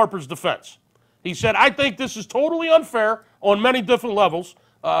came to Harper's defense. He said, I think this is totally unfair on many different levels.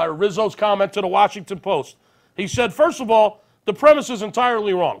 Rizzo's comment to the Washington Post. He said, first of all, the premise is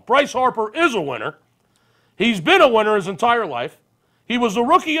entirely wrong. Bryce Harper is a winner. He's been a winner his entire life. He was the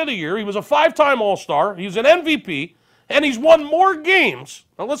Rookie of the Year. He was a 5-time All-Star. He's an MVP. And he's won more games.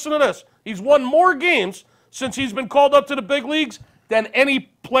 Now listen to this. He's won more games since he's been called up to the big leagues than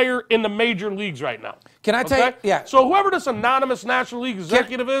any player in the major leagues right now. Can I tell you? Yeah. So whoever this anonymous National League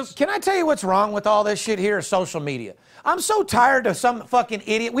executive is. Can I tell you what's wrong with all this shit here is social media. I'm so tired of some fucking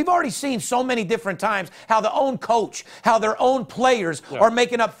idiot. We've already seen so many different times how the own coach, how their own players are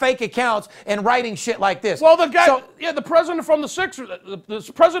making up fake accounts and writing shit like this. Well, the guy, the president from the Sixers,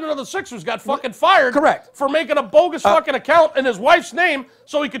 the president of the Sixers got fucking fired. Correct. For making a bogus fucking account in his wife's name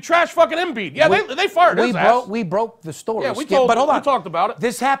so he could trash fucking Embiid. Yeah, they fired his ass. We broke the story. Yeah, we talked about it.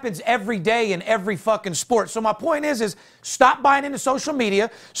 This happens every day in every fucking sport. So my point is stop buying into social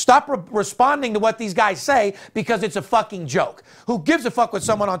media. Stop responding to what these guys say because it's a fucking joke. Who gives a fuck what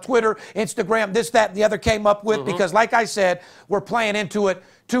someone on Twitter, Instagram, this, that, and the other came up with? Because like I said, we're playing into it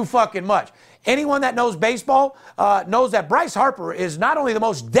too fucking much. Anyone that knows baseball knows that Bryce Harper is not only the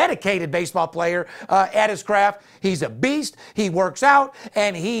most dedicated baseball player at his craft, he's a beast, he works out,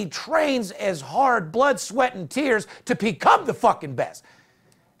 and he trains as hard, blood, sweat, and tears to become the fucking best.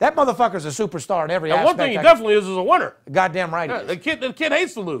 That motherfucker's a superstar in every aspect. One thing he definitely is a winner. Goddamn right he is. The kid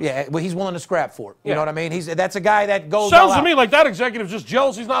hates to lose. Yeah, well, he's willing to scrap for it. You know what I mean? That's a guy that goes Sounds all to me like that executive's just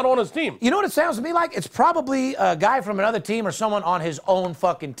jealous he's not on his team. You know what it sounds to me like? It's probably a guy from another team or someone on his own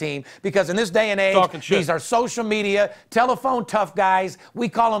fucking team. Because in this day and age, these are social media, telephone tough guys. We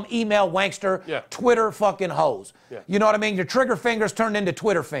call them email wankster, Twitter fucking hoes. Yeah. You know what I mean? Your trigger fingers turned into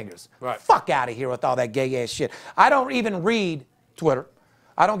Twitter fingers. Right. Fuck out of here with all that gay ass shit. I don't even read Twitter.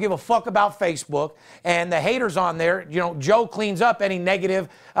 I don't give a fuck about Facebook. And the haters on there, Joe cleans up any negative.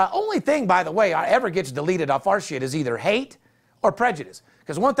 Only thing, by the way, ever gets deleted off our shit is either hate or prejudice.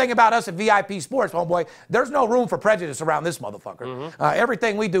 Because one thing about us at VIP Sports, homeboy, there's no room for prejudice around this motherfucker.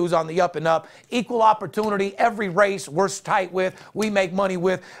 Everything we do is on the up and up. Equal opportunity, every race we're tight with, we make money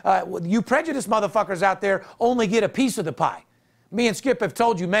with. You prejudice motherfuckers out there only get a piece of the pie. Me and Skip have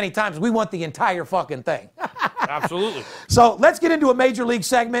told you many times, we want the entire fucking thing. Absolutely. So let's get into a major league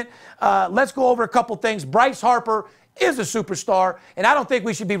segment. Let's go over a couple things. Bryce Harper is a superstar, and I don't think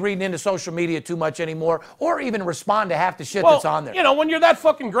we should be reading into social media too much anymore or even respond to half the shit that's on there. When you're that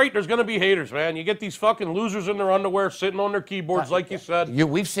fucking great, there's going to be haters, man. You get these fucking losers in their underwear sitting on their keyboards, like you said.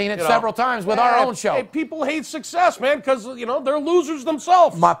 We've seen it several times with our own show. Hey, people hate success, man, because, they're losers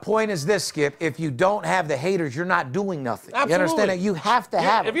themselves. My point is this, Skip. If you don't have the haters, you're not doing nothing. Absolutely. You understand that? You have to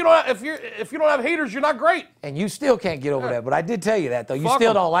have it. If you don't have haters, you're not great. And you still can't get over that. But I did tell you that, though. You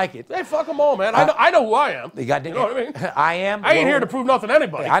still don't like it. Hey, fuck them all, man. I know who I am. You know what I mean? I am. I ain't here to prove nothing to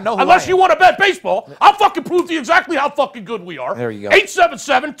anybody. I know who Unless I am. you want to bet baseball, I'll fucking prove to you exactly how fucking good we are. There you go.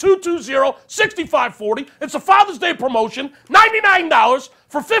 877-220-6540. It's a Father's Day promotion. $99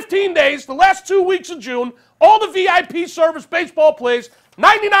 for 15 days, the last 2 weeks of June. All the VIP service baseball plays.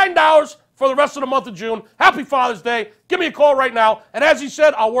 $99 for the rest of the month of June. Happy Father's Day. Give me a call right now. And as he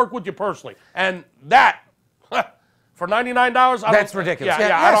said, I'll work with you personally. And that... For $99, that's ridiculous.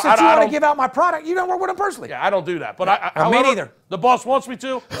 Yeah, since you want to give out my product, you don't work with them personally. Yeah, I don't do that. But me neither. The boss wants me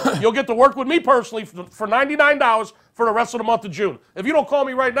to. You'll get to work with me personally for $99 for the rest of the month of June. If you don't call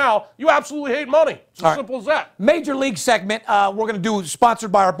me right now, you absolutely hate money. It's as simple as that. Major League segment we're going to do,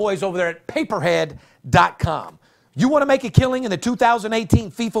 sponsored by our boys over there at Paperhead.com. You want to make a killing in the 2018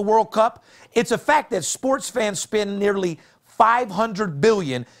 FIFA World Cup? It's a fact that sports fans spend nearly $500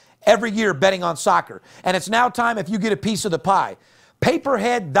 billion every year betting on soccer. And it's now time if you get a piece of the pie.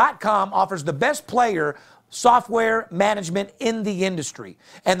 Paperhead.com offers the best player software management in the industry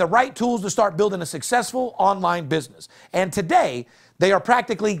and the right tools to start building a successful online business. And today, they are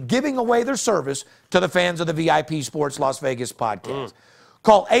practically giving away their service to the fans of the VIP Sports Las Vegas podcast.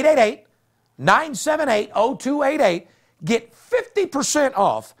 Call 888-978-0288. Get 50%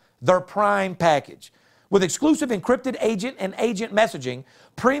 off their Prime package. With exclusive encrypted agent and agent messaging,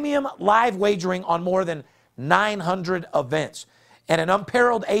 premium live wagering on more than 900 events, and an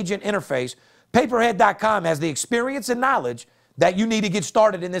unparalleled agent interface, Paperhead.com has the experience and knowledge that you need to get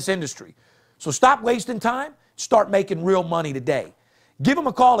started in this industry. So stop wasting time. Start making real money today. Give them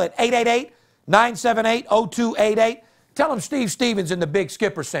a call at 888-978-0288. Tell them Steve Stevens and the Big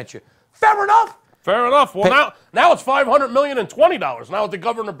Skipper sent you. Fair enough? Fair enough. Well, now it's $500 million and $20. Now that the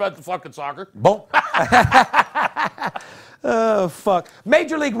governor bet the fucking soccer. Boom. Oh, fuck.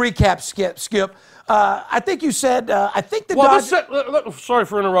 Major League recap, Skip. I think you said, I think the Dodgers... Sorry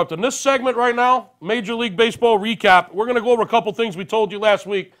for interrupting. This segment right now, Major League Baseball recap, we're going to go over a couple things we told you last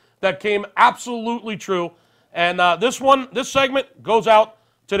week that came absolutely true. And this segment goes out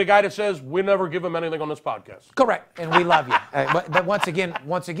to the guy that says we never give him anything on this podcast. Correct, and we love you. But once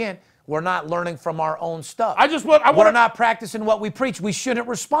again, we're not learning from our own stuff. We're not practicing what we preach. We shouldn't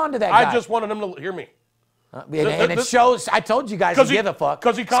respond to that guy. I just wanted him to hear me. And it shows. I told you guys to give a fuck.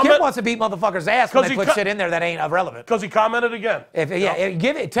 Skip wants to beat motherfuckers' ass when they put shit in there that ain't irrelevant. Because he commented again.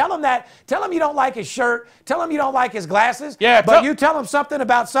 Give it. Tell him that. Tell him you don't like his shirt. Tell him you don't like his glasses. Yeah. But you tell him something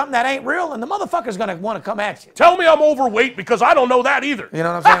about something that ain't real, and the motherfucker's gonna want to come at you. Tell me I'm overweight because I don't know that either. You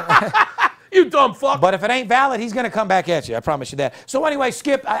know what I'm saying? You dumb fuck. But if it ain't valid, he's going to come back at you. I promise you that. So anyway,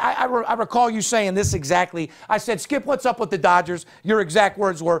 Skip, I recall you saying this exactly. I said, Skip, what's up with the Dodgers? Your exact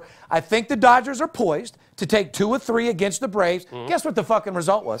words were, I think the Dodgers are poised to take 2 of 3 against the Braves. Guess what the fucking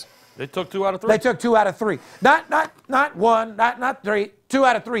result was? They took 2 out of 3. They took 2 out of 3. Not 1, not 3. 2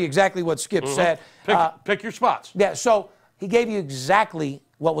 out of 3, exactly what Skip said. Pick your spots. Yeah, so he gave you exactly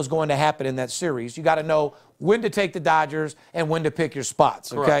what was going to happen in that series. You got to know when to take the Dodgers and when to pick your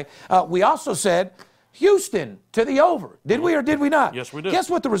spots, okay? We also said Houston to the over. Did we or did we not? Yes, we did. Guess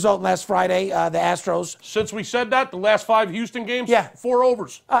what the result last Friday, the Astros? Since we said that, the last 5 Houston games, 4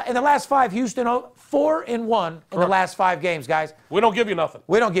 overs. In the last 5, Houston, 4-1 in the last 5 games, guys. We don't give you nothing.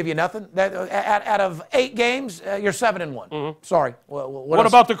 We don't give you nothing. Out of 8 games, you're 7-1. Sorry. What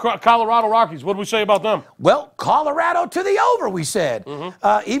about the Colorado Rockies? What did we say about them? Well, Colorado to the over, we said.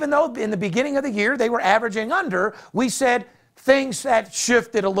 Even though in the beginning of the year they were averaging under, we said things that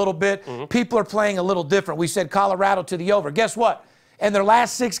shifted a little bit. People are playing a little different. We said Colorado to the over. Guess what? In their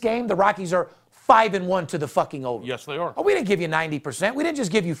last 6 games, the Rockies are 5-1 to the fucking over. Yes, they are. Oh, we didn't give you 90%. We didn't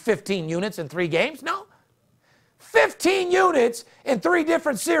just give you 15 units in 3 games. No. 15 units in 3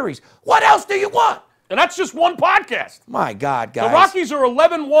 different series. What else do you want? And that's just one podcast. My God, guys. The Rockies are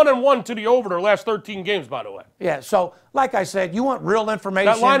 11-1-1 to the over their last 13 games, by the way. Yeah, so like I said, you want real information.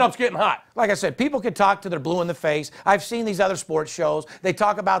 That lineup's getting hot. Like I said, people can talk to their blue in the face. I've seen these other sports shows. They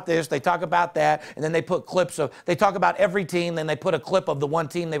talk about this, they talk about that, and then they put clips of, they talk about every team, then they put a clip of the one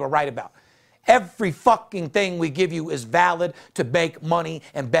team they were right about. Every fucking thing we give you is valid to make money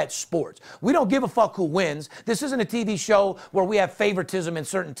and bet sports. We don't give a fuck who wins. This isn't a TV show where we have favoritism in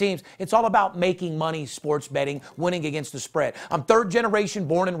certain teams. It's all about making money, sports betting, winning against the spread. I'm 3rd generation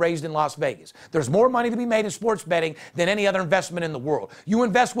born and raised in Las Vegas. There's more money to be made in sports betting than any other investment in the world. You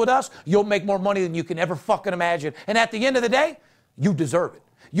invest with us, you'll make more money than you can ever fucking imagine. And at the end of the day, you deserve it.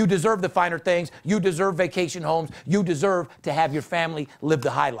 You deserve the finer things. You deserve vacation homes. You deserve to have your family live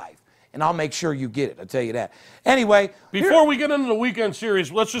the high life. And I'll make sure you get it. I'll tell you that. Anyway. Before we get into the weekend series,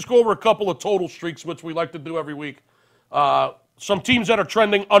 let's just go over a couple of total streaks, which we like to do every week. Some teams that are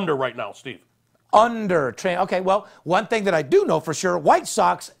trending under right now, Steve. Under. Okay, well, one thing that I do know for sure, White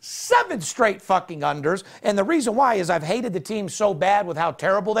Sox, 7 straight fucking unders. And the reason why is I've hated the team so bad with how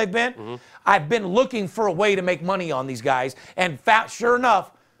terrible they've been. I've been looking for a way to make money on these guys. And sure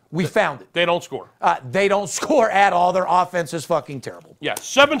enough, we found it. They don't score. They don't score at all. Their offense is fucking terrible. Yeah,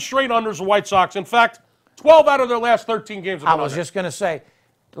 7 straight unders the White Sox. In fact, 12 out of their last 13 games. I was just going to say,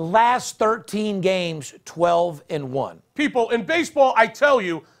 last 13 games, 12-1. People, in baseball, I tell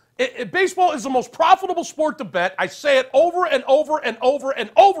you, baseball is the most profitable sport to bet. I say it over and over and over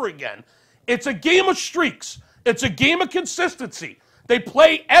and over again. It's a game of streaks. It's a game of consistency. They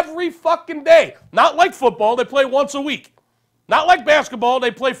play every fucking day. Not like football, they play once a week. Not like basketball,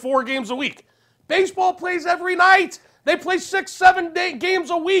 they play 4 games a week. Baseball plays every night. They play 6-7 games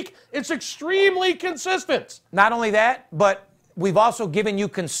a week. It's extremely consistent. Not only that, but we've also given you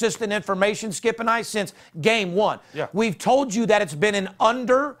consistent information, Skip and I, since game 1. Yeah. We've told you that it's been an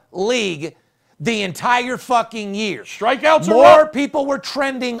under league the entire fucking year. Strikeouts are More up. people were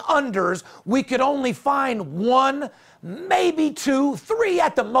trending unders. We could only find 1, maybe 2, 3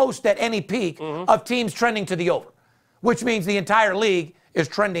 at the most at any peak of teams trending to the over, which means the entire league is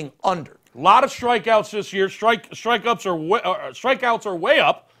trending under. A lot of strikeouts this year. Strikeouts are way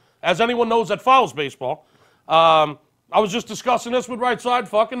up, as anyone knows that follows baseball. I was just discussing this with Right Side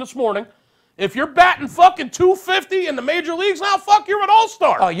fucking this morning. If you're batting fucking 250 in the major leagues now, fuck, you're an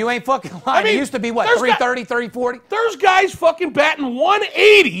all-star. Oh, you ain't fucking lying. It used to be, what, 330, 340? There's guys fucking batting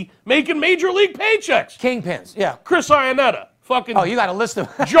 180 making major league paychecks. Kingpins, yeah. Chris Iannetta. Fucking oh, you got a list of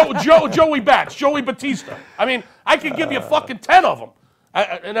Joey Bats, Joey Batista. I mean, I could give you fucking 10 of them.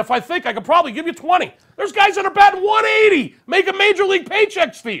 And if I think, I could probably give you 20. There's guys that are batting 180, making major league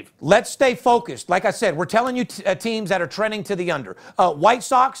paychecks, Steve. Let's stay focused. Like I said, we're telling you teams that are trending to the under. White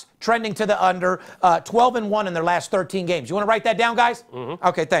Sox trending to the under, 12-1 in their last 13 games. You want to write that down, guys?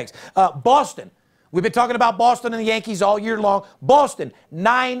 Okay, thanks. Boston. We've been talking about Boston and the Yankees all year long. Boston,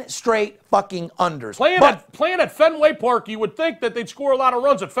 9 straight fucking unders. Playing at Fenway Park, you would think that they'd score a lot of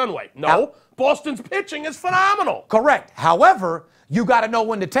runs at Fenway. No, Boston's pitching is phenomenal. Correct. However, you got to know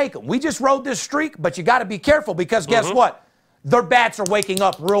when to take them. We just rode this streak, but you got to be careful because guess what? Their bats are waking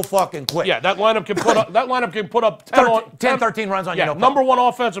up real fucking quick. Yeah, that lineup can put up 10, 13 runs on you. Yeah, number one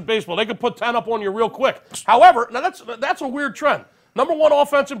offense in baseball. They can put 10 up on you real quick. However, now that's a weird trend. Number one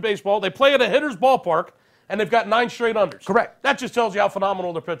offense in baseball. They play at a hitter's ballpark, and they've got 9 straight unders. Correct. That just tells you how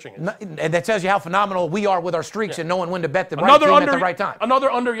phenomenal their pitching is. And that tells you how phenomenal we are with our streaks and knowing when to bet the right team at the right time.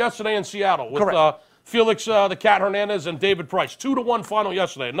 Another under yesterday in Seattle with Felix the Cat Hernandez and David Price. 2-1 final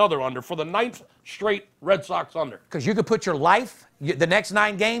yesterday. Another under for the 9th straight Red Sox under. Because you could put your life, the next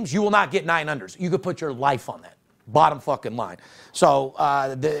 9 games, you will not get 9 unders. You could put your life on that. Bottom fucking line. So,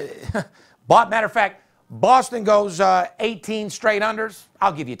 matter of fact, Boston goes 18 straight unders.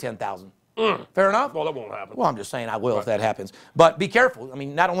 I'll give you 10,000. Fair enough? Well, that won't happen. Well, I'm just saying I will if that happens. But be careful. I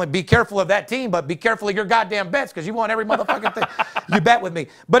mean, not only be careful of that team, but be careful of your goddamn bets because you want every motherfucking thing you bet with me.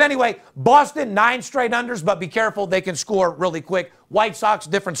 But anyway, Boston, 9 straight unders, but be careful. They can score really quick. White Sox,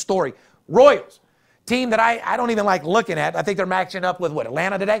 different story. Royals, team that I don't even like looking at. I think they're matching up with,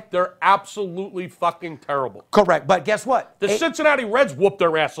 Atlanta today? They're absolutely fucking terrible. Correct. But guess what? The Cincinnati Reds whooped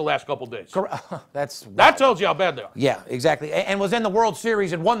their ass the last couple days. Correct. That tells you how bad they are. Yeah, exactly. And was in the World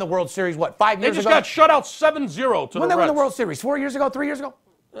Series and won the World Series, 5 years ago? They just got shut out 7-0 to the Reds. When they won the World Series? 4 years ago? 3 years ago?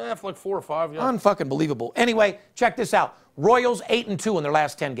 For like 4 or 5, yeah. Unfucking believable. Anyway, check this out. Royals 8-2 in their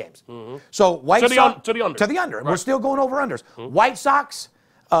last 10 games. So White Sox to the under. To the under. Right. We're still going over unders. White Sox,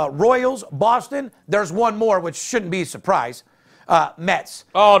 Royals, Boston. There's one more, which shouldn't be a surprise. Mets.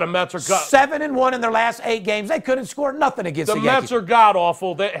 Oh, the Mets are 7-1 in their last 8 games. They couldn't score nothing against the Yankees. Mets are god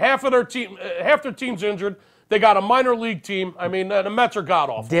awful. Half their team's injured. They got a minor league team. I mean, the Mets are god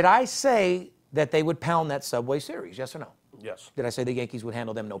awful. Did I say that they would pound that Subway Series? Yes or no? Yes. Did I say the Yankees would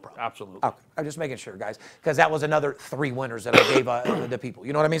handle them? No problem. Absolutely. Okay. I'm just making sure, guys, because that was another 3 winners that I gave the people.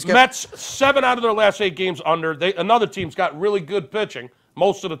 You know what I mean, Skip? Mets, 7 out of their last 8 games under. Another team's got really good pitching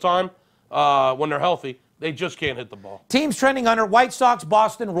most of the time when they're healthy. They just can't hit the ball. Teams trending under: White Sox,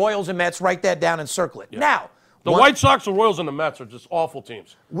 Boston, Royals, and Mets. Write that down and circle it. Yeah. Now, the White Sox, the Royals, and the Mets are just awful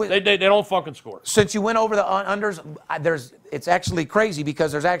teams. They don't fucking score. Since you went over the unders, it's actually crazy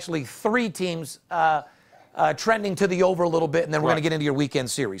because there's actually 3 teams trending to the over a little bit, and then we're going to get into your weekend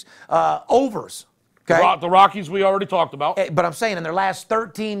series. Overs. Okay. The Rockies we already talked about. But I'm saying in their last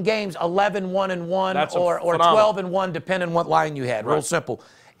 13 games, 11-1-1 That's or 12-1, depending what line you had. Right. Real simple.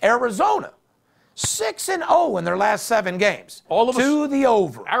 Arizona, 6-0 in their last 7 games. To the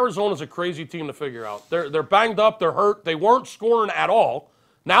over. Arizona's a crazy team to figure out. They're banged up. They're hurt. They weren't scoring at all.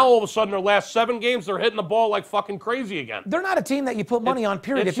 Now, all of a sudden, their last 7 games, they're hitting the ball like fucking crazy again. They're not a team that you put money on,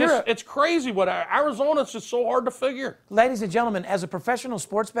 period. It's crazy, but Arizona's just so hard to figure. Ladies and gentlemen, as a professional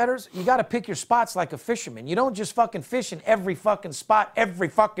sports bettors, you got to pick your spots like a fisherman. You don't just fucking fish in every fucking spot, every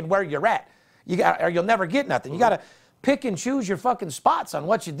fucking where you're at. Or you'll never get nothing. You got to pick and choose your fucking spots on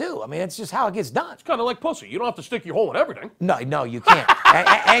what you do. I mean, it's just how it gets done. It's kind of like pussy. You don't have to stick your hole in everything. No, you can't.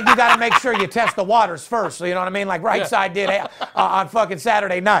 and you got to make sure you test the waters first. So you know what I mean? Like Right Side did on fucking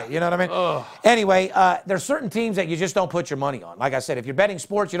Saturday night. You know what I mean? Anyway, there's certain teams that you just don't put your money on. Like I said, if you're betting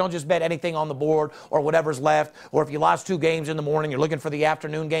sports, you don't just bet anything on the board or whatever's left. Or if you lost 2 games in the morning, you're looking for the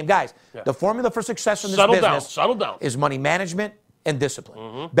afternoon game. Guys, the formula for success in this business Settle down. is money management and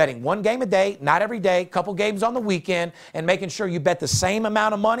discipline. Betting 1 game a day, not every day, couple games on the weekend, and making sure you bet the same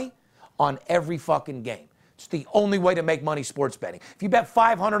amount of money on every fucking game. It's the only way to make money sports betting. If you bet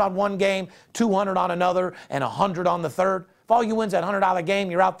 500 on one game, 200 on another, and 100 on the third, if all you win's that $100 game,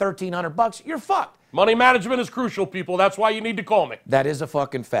 you're out $1,300, you're fucked. Money management is crucial, people. That's why you need to call me. That is a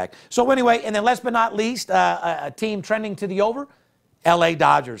fucking fact. So anyway, and then last but not least, a team trending to the over, LA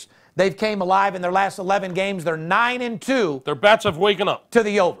Dodgers. They've came alive in their last 11 games. They're 9-2. Their bats have waken up. To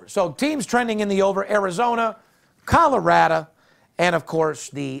the over. So teams trending in the over: Arizona, Colorado, and of course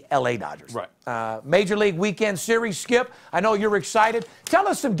the LA Dodgers. Right. Major League Weekend Series, Skip. I know you're excited. Tell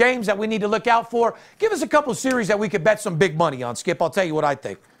us some games that we need to look out for. Give us a couple series that we could bet some big money on, Skip. I'll tell you what I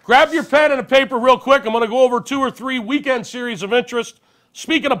think. Grab your pen and a paper real quick. I'm going to go over 2 or 3 weekend series of interest.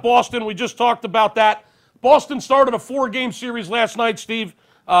 Speaking of Boston, we just talked about that. Boston started a 4-game series last night, Steve.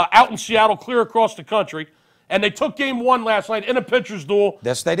 Out in Seattle, clear across the country. And they took game 1 last night in a pitcher's duel.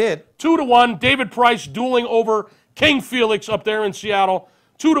 Yes, they did. 2-1, David Price dueling over King Felix up there in Seattle.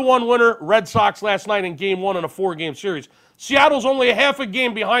 2-1 winner, Red Sox last night in game 1 in a 4-game series. Seattle's only a half a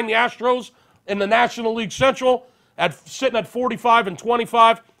game behind the Astros in the National League Central, sitting at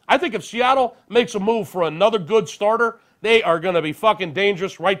 45-25. I think if Seattle makes a move for another good starter, they are going to be fucking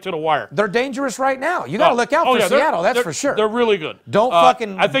dangerous right to the wire. They're dangerous right now. You got to look out for Seattle, that's for sure. They're really good. Don't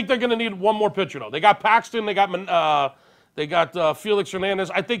fucking... I think they're going to need one more pitcher, though. They got Paxton. They got They got Felix Hernandez.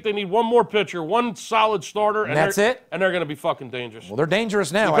 I think they need one more pitcher, one solid starter, and that's it. And they're going to be fucking dangerous. Well, they're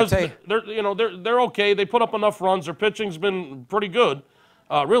dangerous now. Because I tell you. they're okay. They put up enough runs. Their pitching's been pretty good,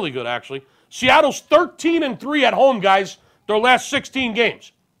 really good actually. Seattle's 13-3 at home, guys. Their last 16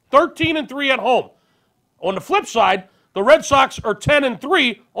 games, 13-3 at home. On the flip side, the Red Sox are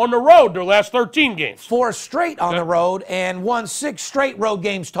 10-3 on the road. Their last 13 games. 4 straight on the road and won 6 straight road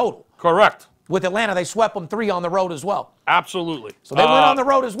games total. Correct. With Atlanta, they swept them 3 on the road as well. Absolutely. So they went on the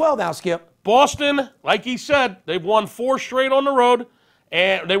road as well now, Skip. Boston, like he said, they've won 4 straight on the road,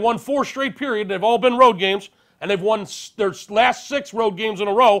 and they won 4 straight period. They've all been road games, and they've won their last 6 road games in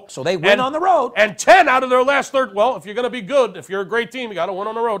a row. So they win on the road. And 10 out of their last 13. Well, if you're going to be good, if you're a great team, you got to win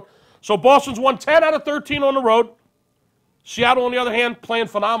on the road. So Boston's won 10 out of 13 on the road. Seattle, on the other hand, playing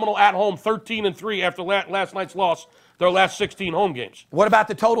phenomenal at home, 13-3 after last night's loss. Their last 16 home games. What about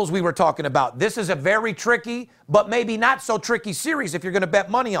the totals we were talking about? This is a very tricky, but maybe not so tricky series if you're going to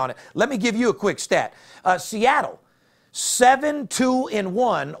bet money on it. Let me give you a quick stat. Seattle,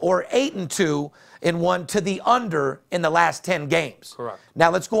 7-2-1 or 8-2-1 to the under in the last 10 games. Correct.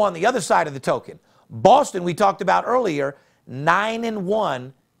 Now let's go on the other side of the token. Boston, we talked about earlier,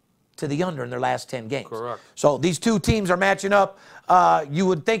 9-1 to the under in their last 10 games. Correct. So these two teams are matching up. You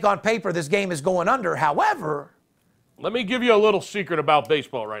would think on paper this game is going under. However, let me give you a little secret about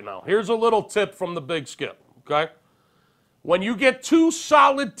baseball right now. Here's a little tip from the Big Skip, okay? When you get 2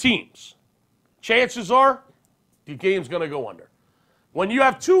 solid teams, chances are the game's going to go under. When you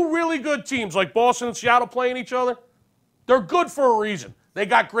have 2 really good teams like Boston and Seattle playing each other, they're good for a reason. They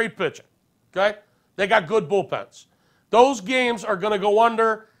got great pitching, okay? They got good bullpens. Those games are going to go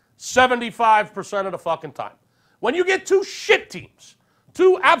under 75% of the fucking time. When you get 2 shit teams,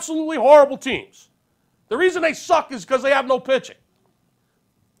 2 absolutely horrible teams, the reason they suck is because they have no pitching.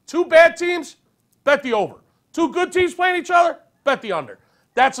 2 bad teams, bet the over. 2 good teams playing each other, bet the under.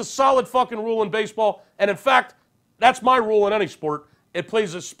 That's a solid fucking rule in baseball. And in fact, that's my rule in any sport. It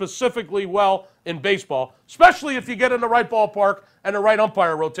plays specifically well in baseball, especially if you get in the right ballpark and the right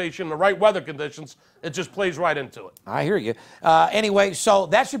umpire rotation, the right weather conditions. It just plays right into it. I hear you. Anyway, so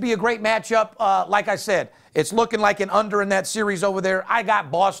that should be a great matchup. Like I said, it's looking like an under in that series over there. I got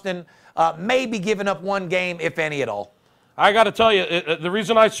Boston maybe giving up 1 game, if any at all. I got to tell you, the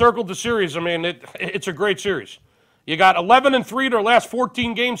reason I circled the series, I mean, it's a great series. You got 11-3 their last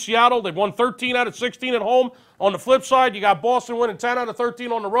 14 games, Seattle. They've won 13 out of 16 at home. On the flip side, you got Boston winning 10 out of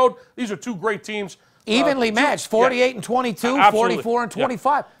 13 on the road. These are 2 great teams. Evenly matched, 48-22, 44-25.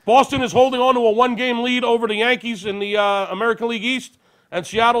 Yeah. Boston is holding on to a 1-game lead over the Yankees in the American League East, and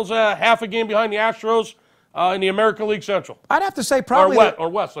Seattle's half a game behind the Astros in the American League Central. I'd have to say probably or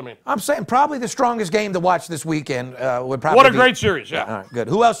West. I mean, I'm saying probably the strongest game to watch this weekend would probably. What a great series! Yeah. All right, good.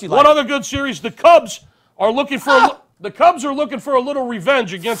 Who else you like? One other good series. The Cubs are looking for. The Cubs are looking for a little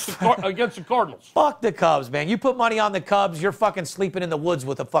revenge against the Cardinals. Fuck the Cubs, man. You put money on the Cubs, you're fucking sleeping in the woods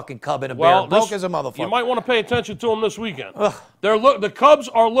with a fucking cub and a bear. Broke as a motherfucker. You might want to pay attention to them this weekend. The Cubs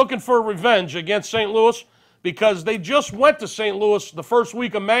are looking for revenge against St. Louis because they just went to St. Louis the first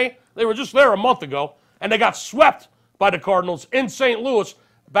week of May. They were just there a month ago, and they got swept by the Cardinals in St. Louis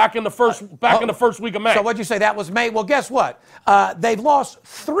back in the first week of May. So what'd you say? That was May? Well, guess what? They've lost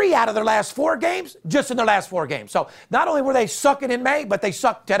 3 out of their last 4 games, just in their last 4 games. So not only were they sucking in May, but they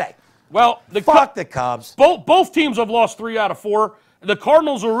sucked today. Well, fuck the Cubs. Both teams have lost 3 out of 4. The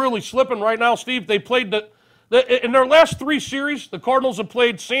Cardinals are really slipping right now, Steve. They played in their last 3 series. The Cardinals have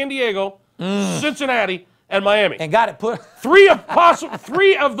played San Diego, Cincinnati, and Miami, and got it put 3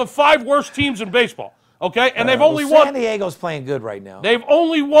 of the 5 worst teams in baseball. Okay, and they've only won. San Diego's playing good right now. They've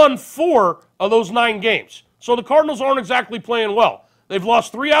only won 4 of those 9 games. So the Cardinals aren't exactly playing well. They've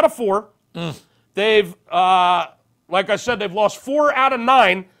lost 3 out of 4. They've, like I said, they've lost 4 out of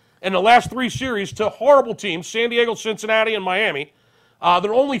 9 in the last 3 series to horrible teams, San Diego, Cincinnati, and Miami.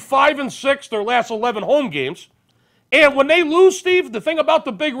 They're only 5-6 their last 11 home games. And when they lose, Steve, the thing about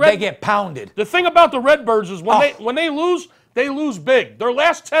the big Red... They get pounded. The thing about the Redbirds is when they lose big. Their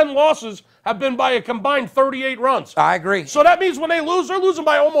last 10 losses have been by a combined 38 runs. I agree. So that means when they lose, they're losing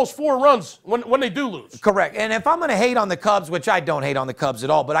by almost 4 runs when they do lose. Correct. And if I'm going to hate on the Cubs, which I don't hate on the Cubs at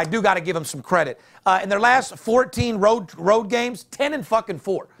all, but I do got to give them some credit. In their last 14 road games,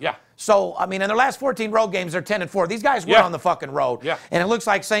 10-4. Yeah. So, I mean, in their last 14 road games, they're 10-4. These guys went on the fucking road. Yeah. And it looks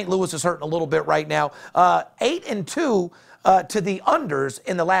like St. Louis is hurting a little bit right now. 8-2 to the unders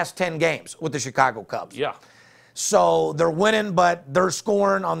in the last 10 games with the Chicago Cubs. Yeah. So they're winning, but they're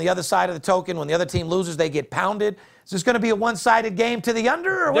scoring on the other side of the token. When the other team loses, they get pounded. Is this going to be a one-sided game to the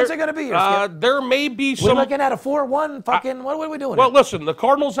under, or what's it going to be? There may be some... We're looking at a 4-1 fucking... what are we doing? Well, listen, the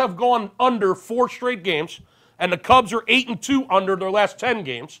Cardinals have gone under 4 straight games, and the Cubs are 8-2 under their last 10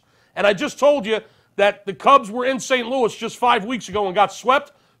 games. And I just told you that the Cubs were in St. Louis just 5 weeks ago and got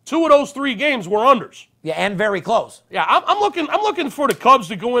swept. 2 of those 3 games were unders. Yeah, and very close. Yeah, I'm looking for the Cubs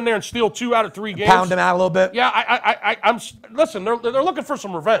to go in there and steal 2 out of 3 games. Pound them out a little bit. Yeah, listen. They're looking for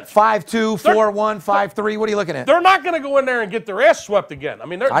some revenge. 5-2, 4-1, 5-3. What are you looking at? They're not going to go in there and get their ass swept again. I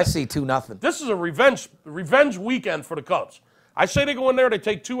mean, I see 2-0. This is a revenge weekend for the Cubs. I say they go in there, they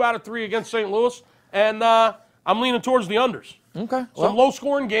take 2 out of 3 against St. Louis, and I'm leaning towards the unders. Okay. Some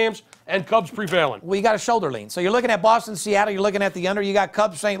low-scoring games and Cubs prevailing. Well, you got a shoulder lean. So you're looking at Boston, Seattle. You're looking at the under. You got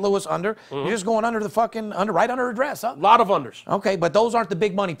Cubs, St. Louis under. You're just going under the fucking under, right under address, huh? A lot of unders. Okay, but those aren't the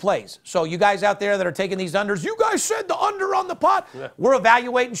big money plays. So you guys out there that are taking these unders, you guys said the under on the pot. Yeah. We're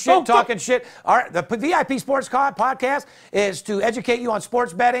evaluating shit, talking shit. All right, the VIP Sports Podcast is to educate you on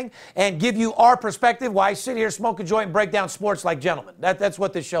sports betting and give you our perspective. Why I sit here, smoke a joint, and break down sports like gentlemen. That's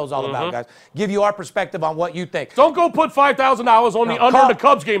what this show's all about, guys. Give you our perspective on what you think. Don't go put $5,000 on the under the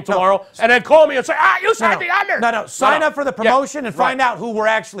Cubs game tomorrow and then call me and say, you said the under. No. Sign up for the promotion and find out who we're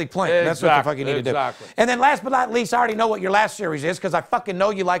actually playing. That's what the fuck you need to do. And then last but not least, I already know what your last series is because I fucking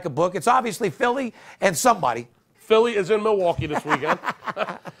know you like a book. It's obviously Philly and somebody. Philly is in Milwaukee this weekend.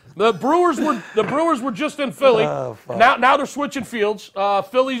 The Brewers were just in Philly. Oh, now they're switching fields.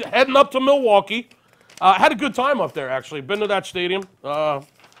 Philly's heading up to Milwaukee. Had a good time up there, actually. Been to that stadium.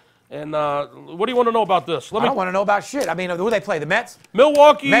 And what do you want to know about this? I don't want to know about shit. I mean, who they play? The Mets?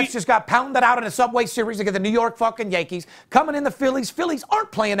 Milwaukee. Mets just got pounded out in a Subway Series against the New York fucking Yankees. Coming in the Phillies. Phillies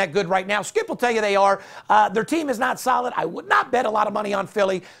aren't playing that good right now. Skip will tell you they are. Their team is not solid. I would not bet a lot of money on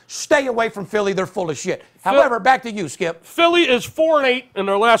Philly. Stay away from Philly. They're full of shit. However, back to you, Skip. Philly is 4-8 in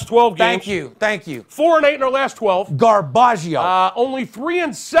their last 12 games. Thank you. 4-8 in their last 12. Garbaggio. Only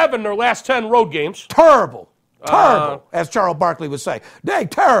 3-7 in their last 10 road games. Terrible, as Charles Barkley would say. Dang,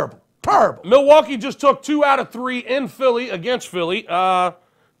 terrible. Milwaukee just took 2 out of 3 in Philly against Philly.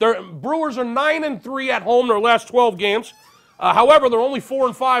 Their Brewers are 9-3 at home their last 12 games. However, they're only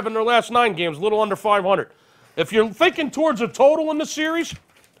 4-5 in their last 9 games, a little under 500. If you're thinking towards a total in the series,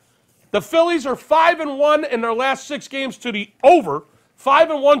 the Phillies are 5-1 in their last 6 games to the over.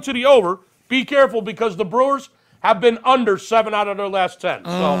 5-1 to the over. Be careful because the Brewers have been under 7 out of their last 10.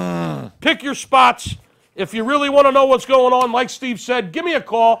 So pick your spots. If you really want to know what's going on, like Steve said, give me a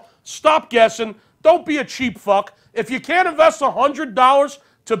call. Stop guessing. Don't be a cheap fuck. If you can't invest $100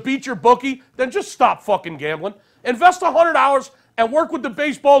 to beat your bookie, then just stop fucking gambling. Invest $100 and work with the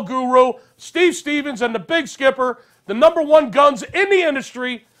baseball guru, Steve Stevens, and the Big Skipper, the #1 guns in the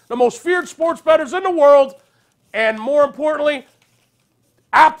industry, the most feared sports bettors in the world, and more importantly,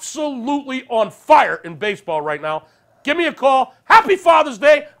 absolutely on fire in baseball right now. Give me a call. Happy Father's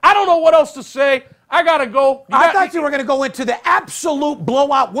Day. I don't know what else to say. I got to go. I thought you were going to go into the absolute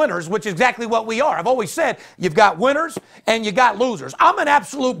blowout winners, which is exactly what we are. I've always said you've got winners and you got losers. I'm an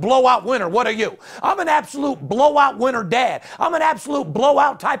absolute blowout winner. What are you? I'm an absolute blowout winner dad. I'm an absolute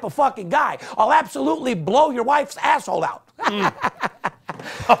blowout type of fucking guy. I'll absolutely blow your wife's asshole out.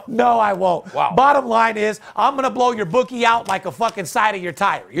 No, I won't. Wow. Bottom line is I'm going to blow your bookie out like a fucking side of your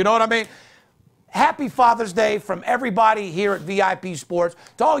tire. You know what I mean? Happy Father's Day from everybody here at VIP Sports.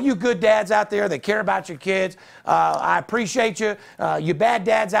 To all you good dads out there that care about your kids, I appreciate you. You bad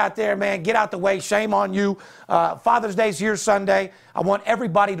dads out there, man, get out the way. Shame on you. Father's Day's here Sunday. I want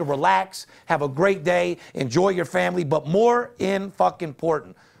everybody to relax, have a great day, enjoy your family, but more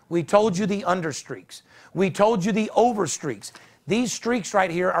important, we told you the under streaks. We told you the over streaks. These streaks right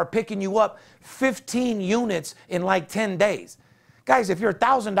here are picking you up 15 units in like 10 days. Guys, if you're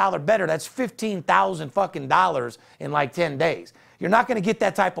 $1,000 better, that's $15,000 fucking dollars in like 10 days. You're not going to get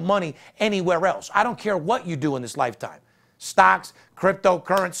that type of money anywhere else. I don't care what you do in this lifetime. Stocks,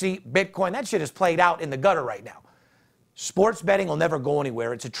 cryptocurrency, Bitcoin, that shit is played out in the gutter right now. Sports betting will never go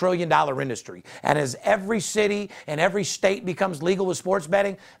anywhere. It's a $1 trillion industry. And as every city and every state becomes legal with sports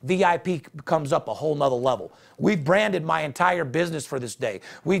betting, VIP comes up a whole nother level. We've branded my entire business for this day.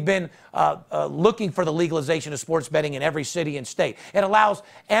 We've been looking for the legalization of sports betting in every city and state. It allows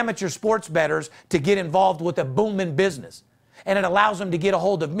amateur sports bettors to get involved with a booming business. And it allows them to get a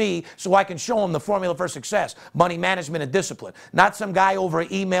hold of me so I can show them the formula for success, money management and discipline, not some guy over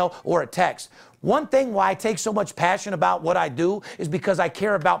an email or a text. One thing why I take so much passion about what I do is because I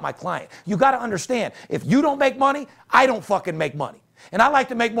care about my client. You got to understand, if you don't make money, I don't fucking make money. And I like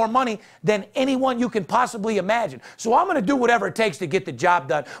to make more money than anyone you can possibly imagine. So I'm going to do whatever it takes to get the job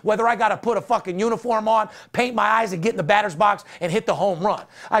done, whether I got to put a fucking uniform on, paint my eyes and get in the batter's box and hit the home run.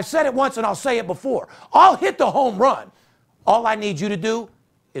 I've said it once and I'll say it before. I'll hit the home run. All I need you to do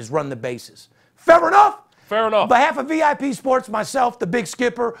is run the bases. Fair enough? Fair enough. On behalf of VIP Sports, myself, the Big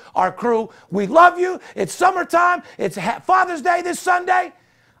Skipper, our crew, we love you. It's summertime. It's Father's Day this Sunday.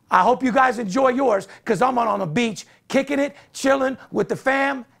 I hope you guys enjoy yours because I'm on the beach kicking it, chilling with the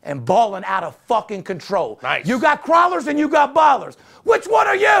fam, and balling out of fucking control. Nice. You got crawlers and you got ballers. Which one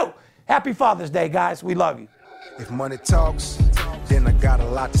are you? Happy Father's Day, guys. We love you. If money talks, then I got a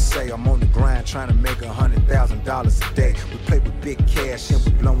lot to say. I'm on the grind trying to make $100,000 a day. We play with big cash and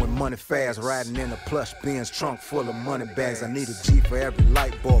we blowing money fast. Riding in a plush Benz trunk full of money bags. I need a G for every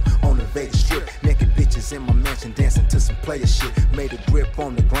light bulb on the Vegas Strip. Naked bitches in my mansion dancing to some player shit. Made a grip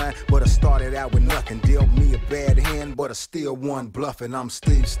on the grind, but I started out with nothing. Dealt me a bad hand, but I still won bluffing. I'm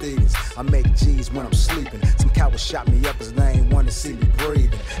Steve Stevens. I make G's when I'm sleeping. Some cowards shot me up as they ain't want to see me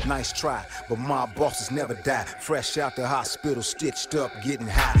breathing. Nice try, but my bosses never die. Fresh out the hospital, stitched up, getting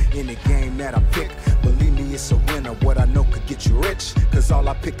high. In the game that I pick, believe me, it's a winner. What I know could get you rich, cause all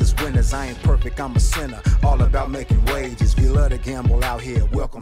I pick is winners. I ain't perfect, I'm a sinner. All about making wages. We love to gamble out here. Welcome.